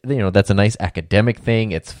 That's a nice academic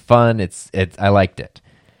thing. It's fun. I liked it.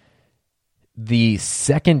 The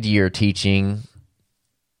second year teaching,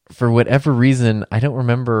 for whatever reason, I don't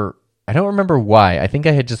remember why. I think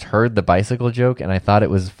I had just heard the bicycle joke and I thought it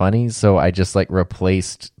was funny, so I just like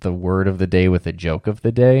replaced the word of the day with a joke of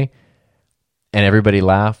the day, and everybody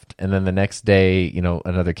laughed. And then the next day,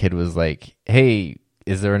 another kid was like, "Hey,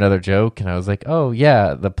 is there another joke?" And I was like, "Oh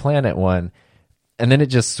yeah, the planet one." And then it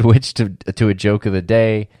just switched to a joke of the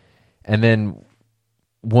day. And then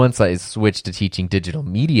once I switched to teaching digital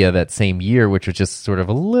media that same year, which was just sort of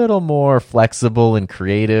a little more flexible and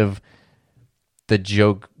creative, the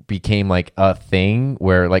joke became like a thing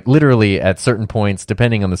where, like, literally at certain points,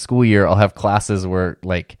 depending on the school year, I'll have classes where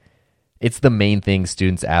like it's the main thing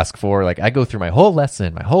students ask for. Like, I go through my whole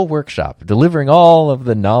lesson, my whole workshop, delivering all of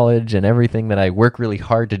the knowledge and everything that I work really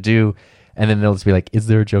hard to do. And then they'll just be like, is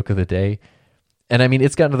there a joke of the day? And I mean,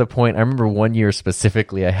 it's gotten to the point, I remember one year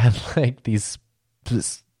specifically, I had like these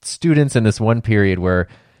students in this one period where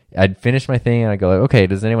I'd finish my thing and I'd go like, okay,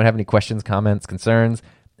 does anyone have any questions, comments, concerns?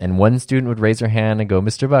 And one student would raise their hand and go,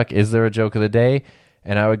 Mr. Buck, is there a joke of the day?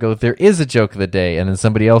 And I would go, there is a joke of the day. And then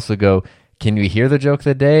somebody else would go, can you hear the joke of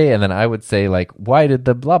the day? And then I would say, like, why did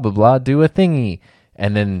the blah, blah, blah do a thingy?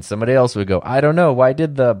 And then somebody else would go, I don't know, why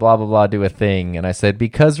did the blah, blah, blah do a thing? And I said,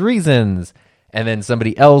 because reasons. And then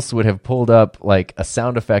somebody else would have pulled up like a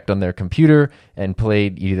sound effect on their computer and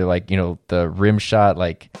played either like, the rim shot,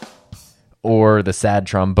 like, or the sad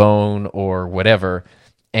trombone or whatever.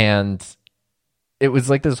 And it was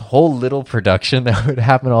like this whole little production that would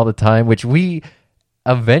happen all the time, which we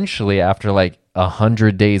eventually, after like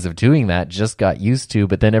 100 days of doing that, just got used to.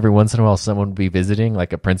 But then every once in a while, someone would be visiting,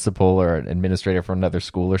 like a principal or an administrator from another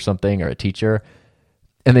school or something, or a teacher,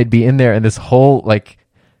 and they'd be in there, and this whole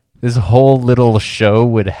little show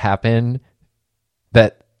would happen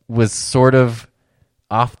that was sort of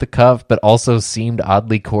off the cuff, but also seemed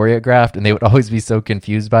oddly choreographed, and they would always be so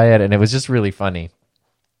confused by it, and it was just really funny.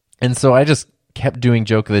 And so I just kept doing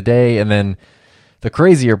joke of the day, and then the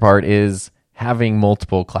crazier part is having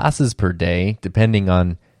multiple classes per day, depending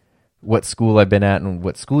on what school I've been at and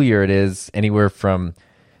what school year it is, anywhere from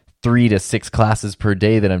 3 to 6 classes per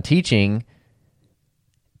day that I'm teaching.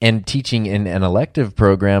 And teaching in an elective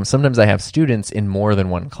program, sometimes I have students in more than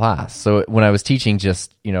one class. So when I was teaching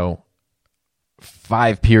just,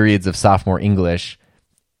 5 periods of sophomore English,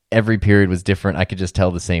 every period was different. I could just tell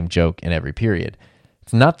the same joke in every period.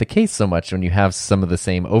 It's not the case so much when you have some of the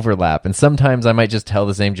same overlap. And sometimes I might just tell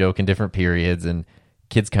the same joke in different periods, and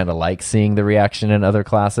kids kind of like seeing the reaction in other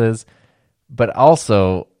classes. But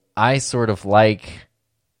also, I sort of like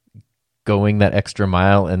going that extra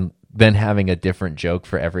mile and then having a different joke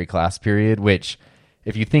for every class period, which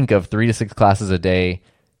if you think of 3 to 6 classes a day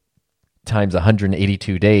times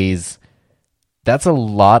 182 days, That's a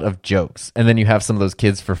lot of jokes. And then you have some of those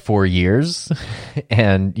kids for 4 years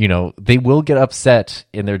and, they will get upset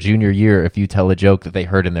in their junior year if you tell a joke that they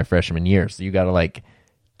heard in their freshman year. So you got to like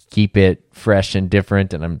keep it fresh and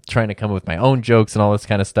different. And I'm trying to come up with my own jokes and all this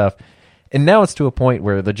kind of stuff. And now it's to a point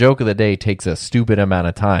where the joke of the day takes a stupid amount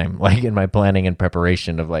of time, like in my planning and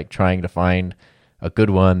preparation of like trying to find a good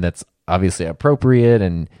one that's obviously appropriate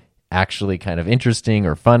and actually kind of interesting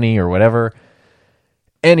or funny or whatever.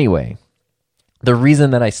 Anyway, the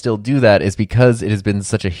reason that I still do that is because it has been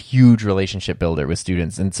such a huge relationship builder with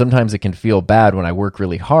students. And sometimes it can feel bad when I work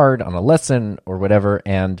really hard on a lesson or whatever,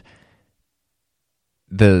 and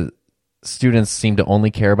the students seem to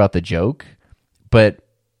only care about the joke. But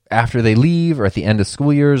after they leave or at the end of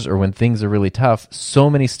school years or when things are really tough, so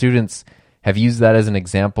many students have used that as an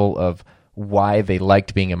example of why they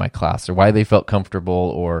liked being in my class or why they felt comfortable,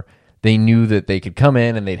 or they knew that they could come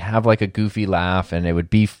in and they'd have like a goofy laugh and it would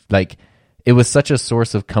be like, it was such a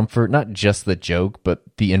source of comfort, not just the joke, but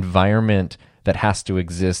the environment that has to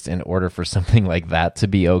exist in order for something like that to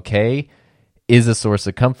be okay is a source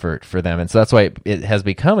of comfort for them. And so that's why it has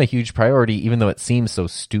become a huge priority, even though it seems so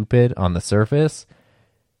stupid on the surface.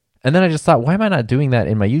 And then I just thought, why am I not doing that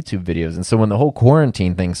in my YouTube videos? And so when the whole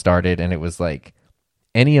quarantine thing started and it was like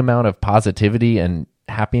any amount of positivity and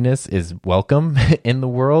happiness is welcome in the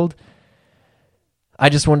world, I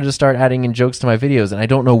just wanted to start adding in jokes to my videos. And I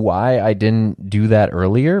don't know why I didn't do that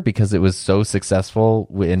earlier, because it was so successful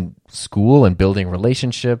in school and building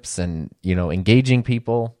relationships and, engaging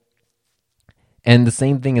people. And the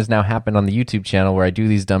same thing has now happened on the YouTube channel where I do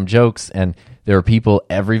these dumb jokes and there are people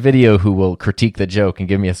every video who will critique the joke and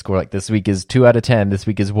give me a score like this week is 2 out of 10, this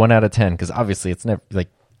week is 1 out of 10, because obviously it's never like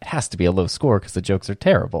it has to be a low score because the jokes are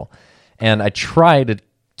terrible. And I try to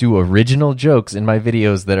do original jokes in my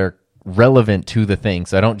videos that are relevant to the thing.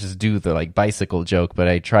 So I don't just do the like bicycle joke, but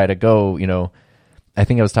I try to go, I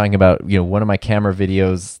think I was talking about, one of my camera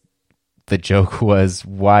videos, the joke was,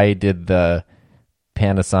 why did the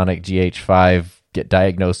Panasonic GH5 get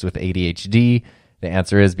diagnosed with ADHD? The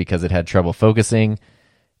answer is because it had trouble focusing.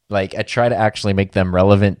 Like, I try to actually make them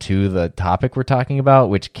relevant to the topic we're talking about,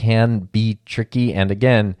 which can be tricky and,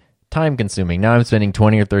 again, time consuming. Now I'm spending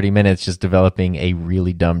 20 or 30 minutes just developing a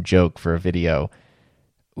really dumb joke for a video,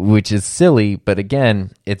 which is silly, but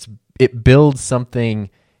again, it builds something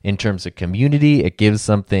in terms of community. It gives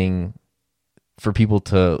something for people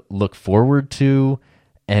to look forward to,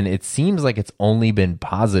 and it seems like it's only been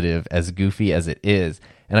positive, as goofy as it is.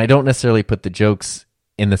 And I don't necessarily put the jokes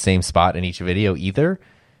in the same spot in each video either.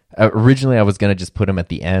 Originally, I was going to just put them at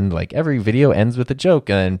the end. Like, every video ends with a joke,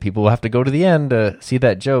 and people will have to go to the end to see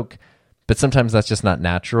that joke. But sometimes that's just not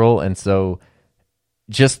natural, and so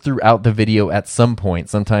just throughout the video at some point,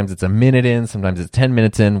 sometimes it's a minute in, sometimes it's 10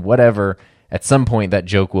 minutes in, whatever, at some point that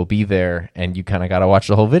joke will be there, and you kind of got to watch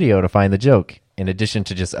the whole video to find the joke, in addition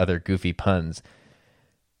to just other goofy puns.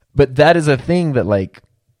 But that is a thing that, like,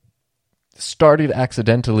 started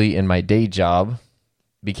accidentally in my day job,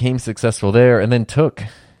 became successful there, and then took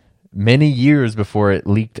many years before it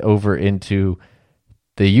leaked over into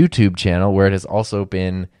the YouTube channel, where it has also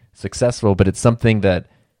been successful. But it's something that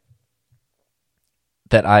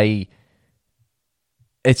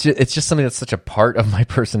it's just something that's such a part of my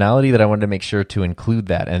personality that I wanted to make sure to include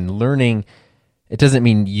that. And learning, it doesn't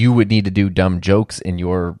mean you would need to do dumb jokes in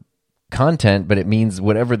your content, but it means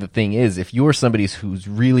whatever the thing is, if you're somebody who's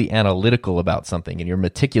really analytical about something and you're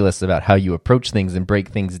meticulous about how you approach things and break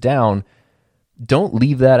things down, don't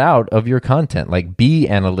leave that out of your content. Like, be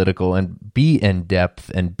analytical and be in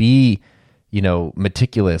depth and be,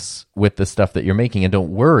 meticulous with the stuff that you're making, and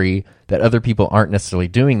don't worry that other people aren't necessarily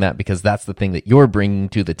doing that, because that's the thing that you're bringing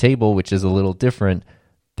to the table, which is a little different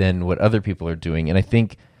than what other people are doing. And I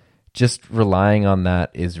think just relying on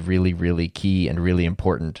that is really, really key and really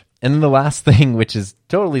important. And then the last thing, which is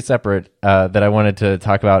totally separate, that I wanted to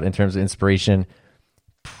talk about in terms of inspiration,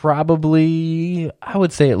 probably, I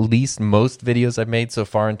would say at least most videos I've made so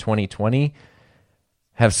far in 2020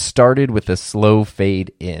 have started with a slow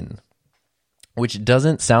fade in, which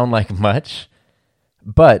doesn't sound like much,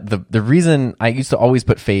 but the reason I used to always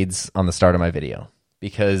put fades on the start of my video,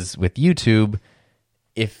 because with YouTube,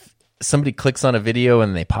 if somebody clicks on a video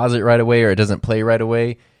and they pause it right away or it doesn't play right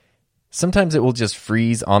away, sometimes it will just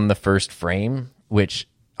freeze on the first frame, which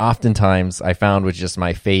oftentimes I found was just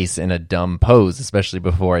my face in a dumb pose, especially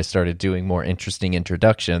before I started doing more interesting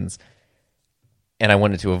introductions. And I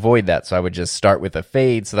wanted to avoid that, so I would just start with a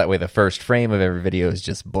fade, so that way the first frame of every video is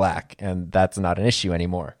just black, and that's not an issue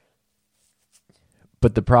anymore.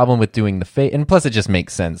 But the problem with doing the fade, and plus it just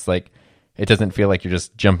makes sense, like, it doesn't feel like you're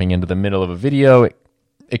just jumping into the middle of a video.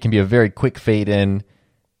 It can be a very quick fade in,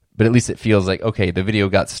 but at least it feels like, okay, the video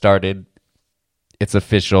got started. It's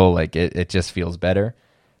official. Like it just feels better.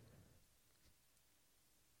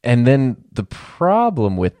 And then the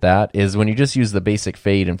problem with that is when you just use the basic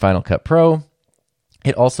fade in Final Cut Pro,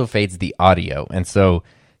 it also fades the audio. And so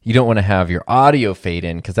you don't want to have your audio fade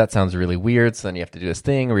in because that sounds really weird. So then you have to do this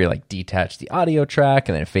thing where you like detach the audio track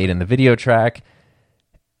and then fade in the video track.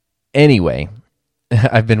 Anyway,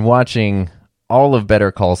 I've been watching all of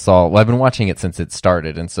Better Call Saul. Well, I've been watching it since it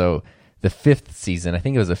started. And so the 5th season, I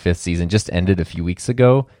think it was the 5th season, just ended a few weeks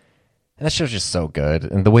ago. And that show's just so good.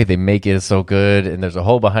 And the way they make it is so good. And there's a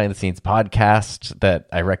whole behind the scenes podcast that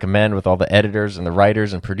I recommend with all the editors and the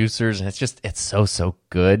writers and producers. And it's so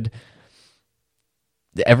good.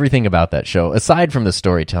 Everything about that show, aside from the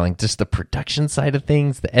storytelling, just the production side of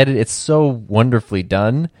things, the edit, it's so wonderfully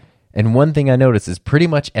done. And one thing I noticed is pretty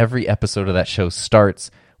much every episode of that show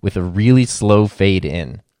starts with a really slow fade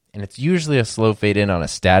in. And it's usually a slow fade in on a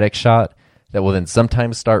static shot that will then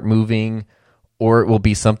sometimes start moving, or it will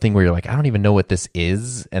be something where you're like, I don't even know what this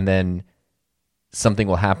is. And then something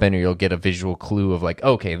will happen or you'll get a visual clue of like,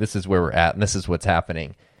 okay, this is where we're at and this is what's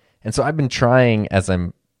happening. And so I've been trying, as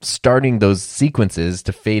I'm starting those sequences,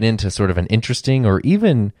 to fade into sort of an interesting, or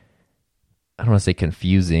even, I don't want to say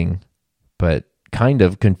confusing, but kind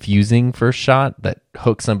of confusing first shot that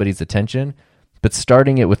hooks somebody's attention, but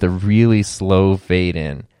starting it with a really slow fade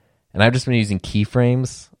in. And I've just been using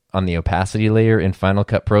keyframes on the opacity layer in Final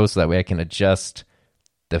Cut Pro so that way I can adjust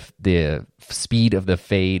the speed of the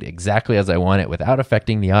fade exactly as I want it without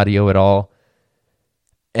affecting the audio at all.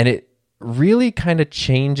 And it really kind of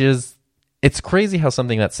changes. It's crazy how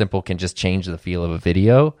something that simple can just change the feel of a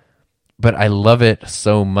video, but I love it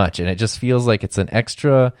so much. And it just feels like it's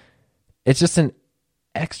just an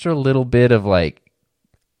extra little bit of like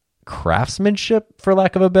craftsmanship, for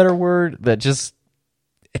lack of a better word, that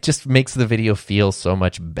it just makes the video feel so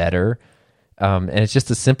much better. And it's just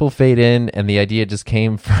a simple fade in, and the idea just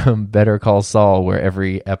came from Better Call Saul, where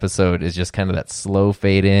every episode is just kind of that slow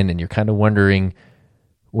fade in, and you're kind of wondering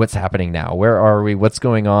what's happening now. Where are we? What's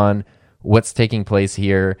going on? What's taking place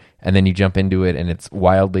here? And then you jump into it, and it's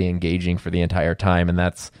wildly engaging for the entire time. And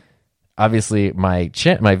that's obviously my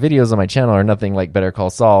videos on my channel are nothing like Better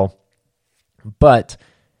Call Saul, but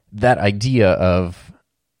that idea of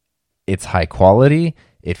it's high quality,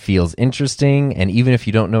 it feels interesting, and even if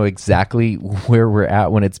you don't know exactly where we're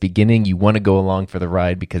at when it's beginning, you want to go along for the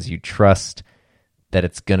ride because you trust that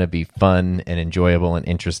it's going to be fun and enjoyable and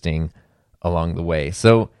interesting along the way.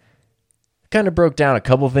 So kind of broke down a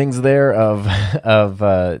couple things there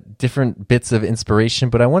of different bits of inspiration,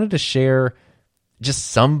 but I wanted to share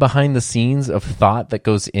just some behind the scenes of thought that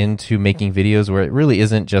goes into making videos, where it really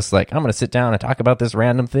isn't just like, I'm going to sit down and talk about this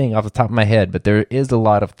random thing off the top of my head, but there is a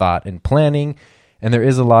lot of thought and planning. And there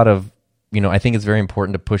is a lot of, I think it's very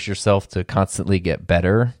important to push yourself to constantly get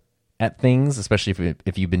better at things, especially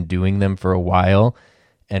if you've been doing them for a while,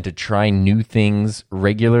 and to try new things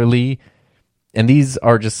regularly. And these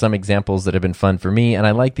are just some examples that have been fun for me. And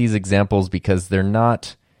I like these examples because they're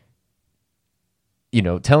not,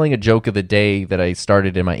 telling a joke of the day that I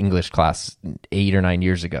started in my English class 8 or 9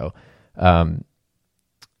 years ago.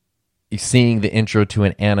 Seeing the intro to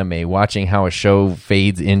an anime, watching how a show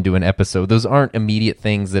fades into an episode. Those aren't immediate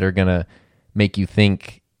things that are going to make you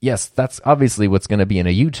think, yes, that's obviously what's going to be in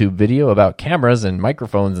a YouTube video about cameras and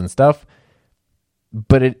microphones and stuff.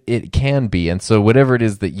 But it can be. And so whatever it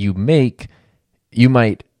is that you make, you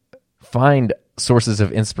might find sources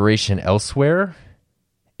of inspiration elsewhere.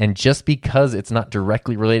 And just because it's not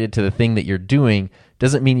directly related to the thing that you're doing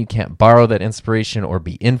doesn't mean you can't borrow that inspiration or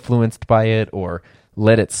be influenced by it, or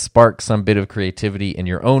let it spark some bit of creativity in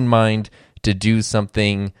your own mind to do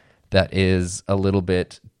something that is a little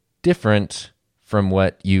bit different from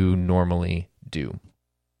what you normally do.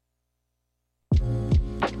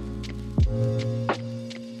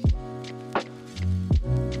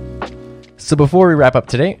 So before we wrap up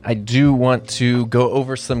today, I do want to go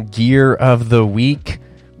over some gear of the week,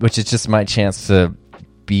 which is just my chance to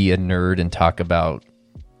be a nerd and talk about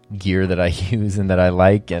gear that I use and that I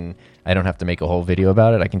like, and I don't have to make a whole video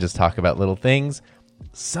about it. I can just talk about little things.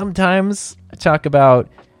 Sometimes I talk about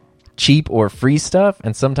cheap or free stuff,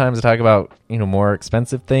 and sometimes I talk about, more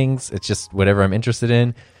expensive things. It's just whatever I'm interested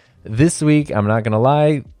in. This week, I'm not going to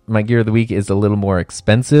lie, my gear of the week is a little more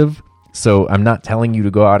expensive. So I'm not telling you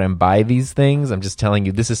to go out and buy these things. I'm just telling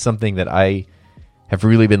you this is something that I have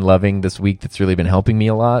really been loving this week that's really been helping me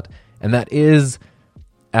a lot. And that is,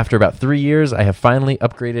 after about 3 years, I have finally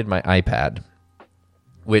upgraded my iPad,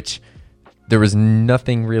 which there was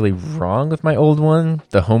nothing really wrong with my old one.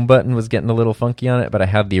 The home button was getting a little funky on it, but I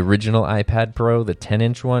had the original iPad Pro, the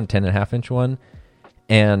 10-inch one, 10.5-inch one.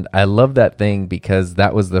 And I love that thing because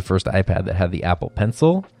that was the first iPad that had the Apple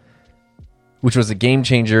Pencil, which was a game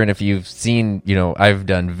changer. And if you've seen, I've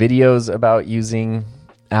done videos about using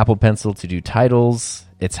Apple Pencil to do titles.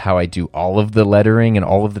 It's how I do all of the lettering and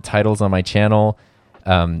all of the titles on my channel.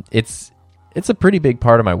 It's a pretty big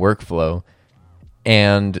part of my workflow.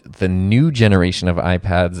 And the new generation of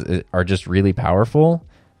iPads are just really powerful.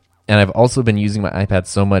 And I've also been using my iPad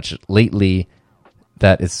so much lately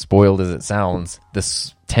that, as spoiled as it sounds,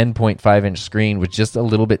 this 10.5 inch screen was just a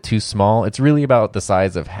little bit too small. It's really about the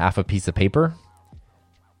size of half a piece of paper,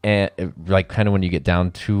 and kind of when you get down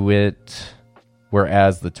to it,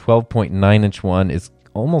 whereas the 12.9 inch one is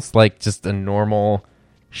almost like just a normal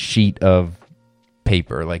sheet of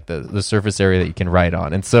paper, like the surface area that you can write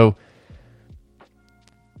on. And so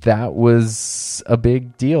that was a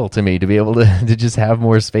big deal to me, to be able to just have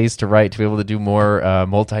more space to write, to be able to do more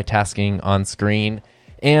multitasking on screen,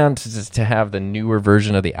 and just to have the newer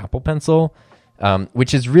version of the Apple Pencil,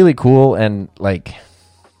 which is really cool. And like,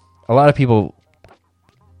 a lot of people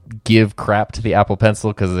give crap to the Apple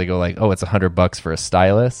Pencil because they go like, oh, it's $100 for a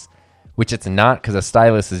stylus, which it's not, because a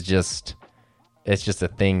stylus is just a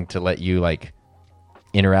thing to let you like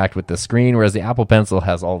interact with the screen, whereas the Apple Pencil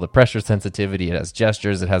has all the pressure sensitivity, it has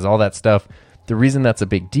gestures, it has all that stuff. The reason that's a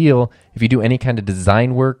big deal, if you do any kind of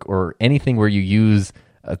design work or anything where you use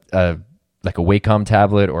a Wacom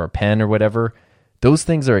tablet or a pen or whatever, those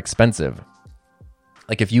things are expensive.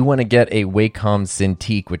 Like if you want to get a Wacom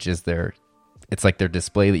Cintiq, which is it's like their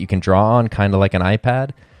display that you can draw on, kind of like an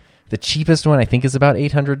iPad. The cheapest one I think is about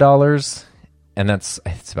 $800. And it's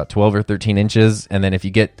about 12 or 13 inches. And then if you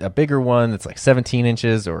get a bigger one that's like 17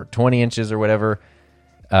 inches or 20 inches or whatever,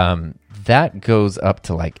 that goes up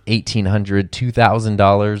to like $1,800,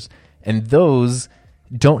 $2,000. And those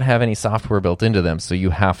don't have any software built into them. So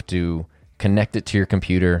you have to connect it to your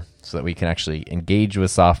computer so that we can actually engage with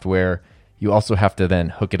software. You also have to then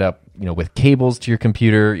hook it up, with cables to your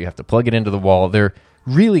computer. You have to plug it into the wall. They're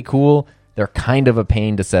really cool. They're kind of a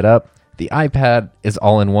pain to set up. The iPad is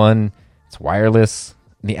all in one. It's wireless.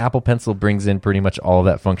 The Apple Pencil brings in pretty much all of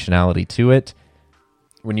that functionality to it.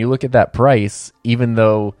 When you look at that price, even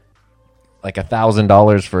though like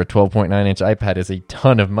 $1,000 for a 12.9 inch iPad is a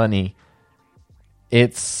ton of money,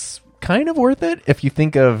 it's kind of worth it if you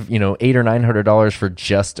think of, $800 or $900 for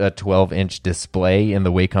just a 12-inch display in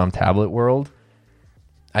the Wacom tablet world.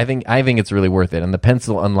 I think it's really worth it. And the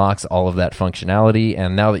Pencil unlocks all of that functionality.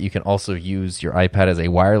 And now that you can also use your iPad as a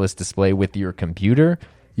wireless display with your computer,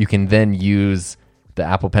 you can then use the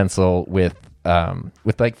Apple Pencil with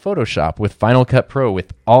like Photoshop, with Final Cut Pro,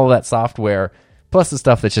 with all that software, plus the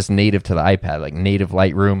stuff that's just native to the iPad, like native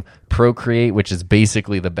Lightroom, Procreate, which is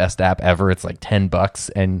basically the best app ever. It's like $10,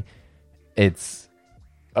 and it's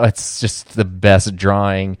just the best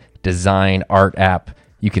drawing, design, art app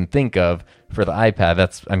you can think of for the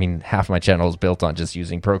iPad. Half my channel is built on just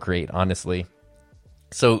using Procreate, honestly.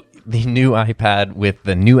 So the new iPad with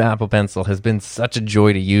the new Apple Pencil has been such a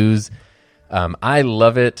joy to use. I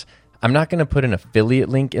love it. I'm not going to put an affiliate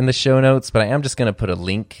link in the show notes, but I am just going to put a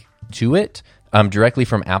link to it directly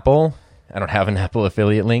from Apple. I don't have an Apple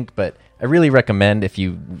affiliate link, but I really recommend, if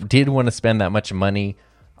you did want to spend that much money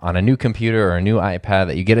on a new computer or a new iPad,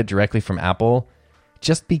 that you get it directly from Apple,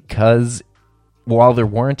 just because while their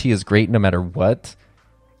warranty is great no matter what,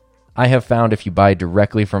 I have found if you buy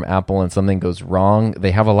directly from Apple and something goes wrong,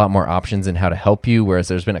 they have a lot more options in how to help you, whereas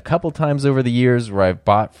there's been a couple times over the years where I've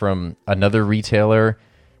bought from another retailer,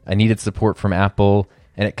 I needed support from Apple,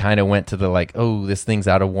 and it kind of went to the like, oh, this thing's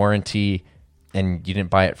out of warranty, and you didn't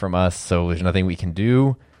buy it from us, so there's nothing we can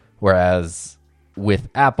do. Whereas with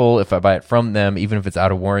Apple, if I buy it from them, even if it's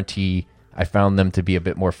out of warranty, I found them to be a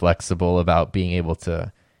bit more flexible about being able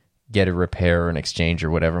to get a repair or an exchange or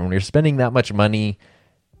whatever. When you're spending that much money,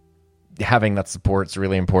 having that support is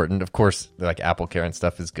really important. Of course, like Apple Care and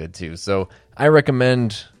stuff is good too. So I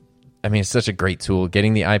recommend, it's such a great tool,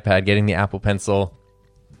 getting the iPad, getting the Apple Pencil.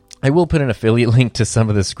 I will put an affiliate link to some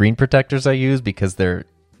of the screen protectors I use because they're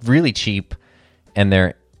really cheap, and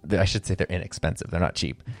they're inexpensive. They're not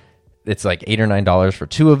cheap. It's like $8 or $9 for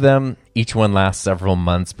two of them. Each one lasts several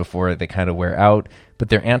months before they kind of wear out, but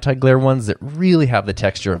they're anti-glare ones that really have the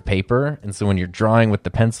texture of paper. And so when you're drawing with the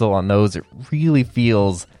pencil on those, it really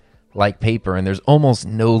feels like paper, and there's almost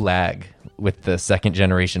no lag with the second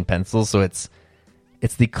generation pencil. So it's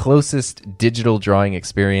the closest digital drawing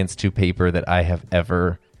experience to paper that I have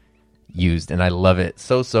ever used, and I love it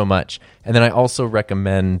so much. And then I also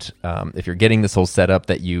recommend, if you're getting this whole setup,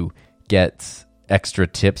 that you get extra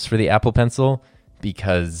tips for the Apple Pencil,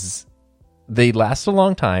 because they last a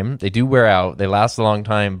long time. They do wear out, they last a long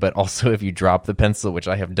time, but also if you drop the pencil, which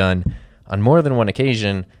I have done on more than one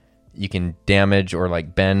occasion, you can damage or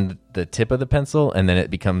like bend the tip of the pencil, and then it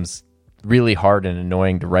becomes really hard and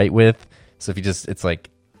annoying to write with. So if you just, it's like,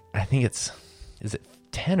 I think is it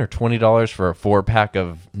 $10 or $20 for a 4-pack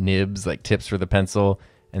of nibs, like tips for the pencil,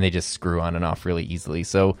 and they just screw on and off really easily.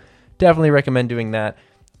 So definitely recommend doing that.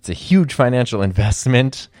 It's a huge financial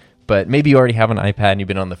investment, but maybe you already have an iPad and you've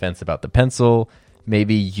been on the fence about the pencil.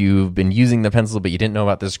 Maybe you've been using the pencil, but you didn't know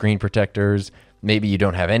about the screen protectors. Maybe you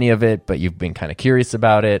don't have any of it, but you've been kind of curious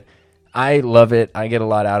about it. I love it. I get a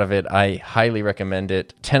lot out of it. I highly recommend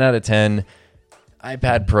it. 10 out of 10.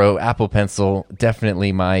 iPad Pro, Apple Pencil,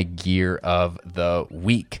 definitely my gear of the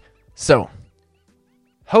week. So,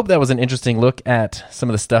 hope that was an interesting look at some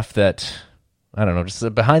of the stuff that, I don't know,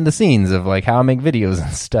 just behind the scenes of like how I make videos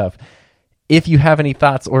and stuff. If you have any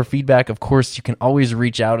thoughts or feedback, of course, you can always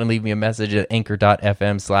reach out and leave me a message at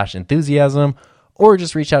anchor.fm/enthusiasm, or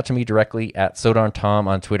just reach out to me directly at SodarnTom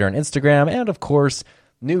on Twitter and Instagram. And of course,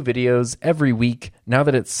 new videos every week. Now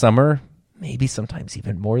that it's summer, maybe sometimes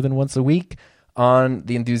even more than once a week on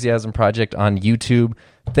the Enthusiasm Project on YouTube.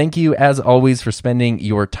 Thank you, as always, for spending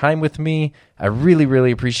your time with me. I really,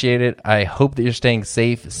 really appreciate it. I hope that you're staying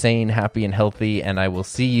safe, sane, happy, and healthy, and I will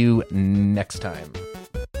see you next time.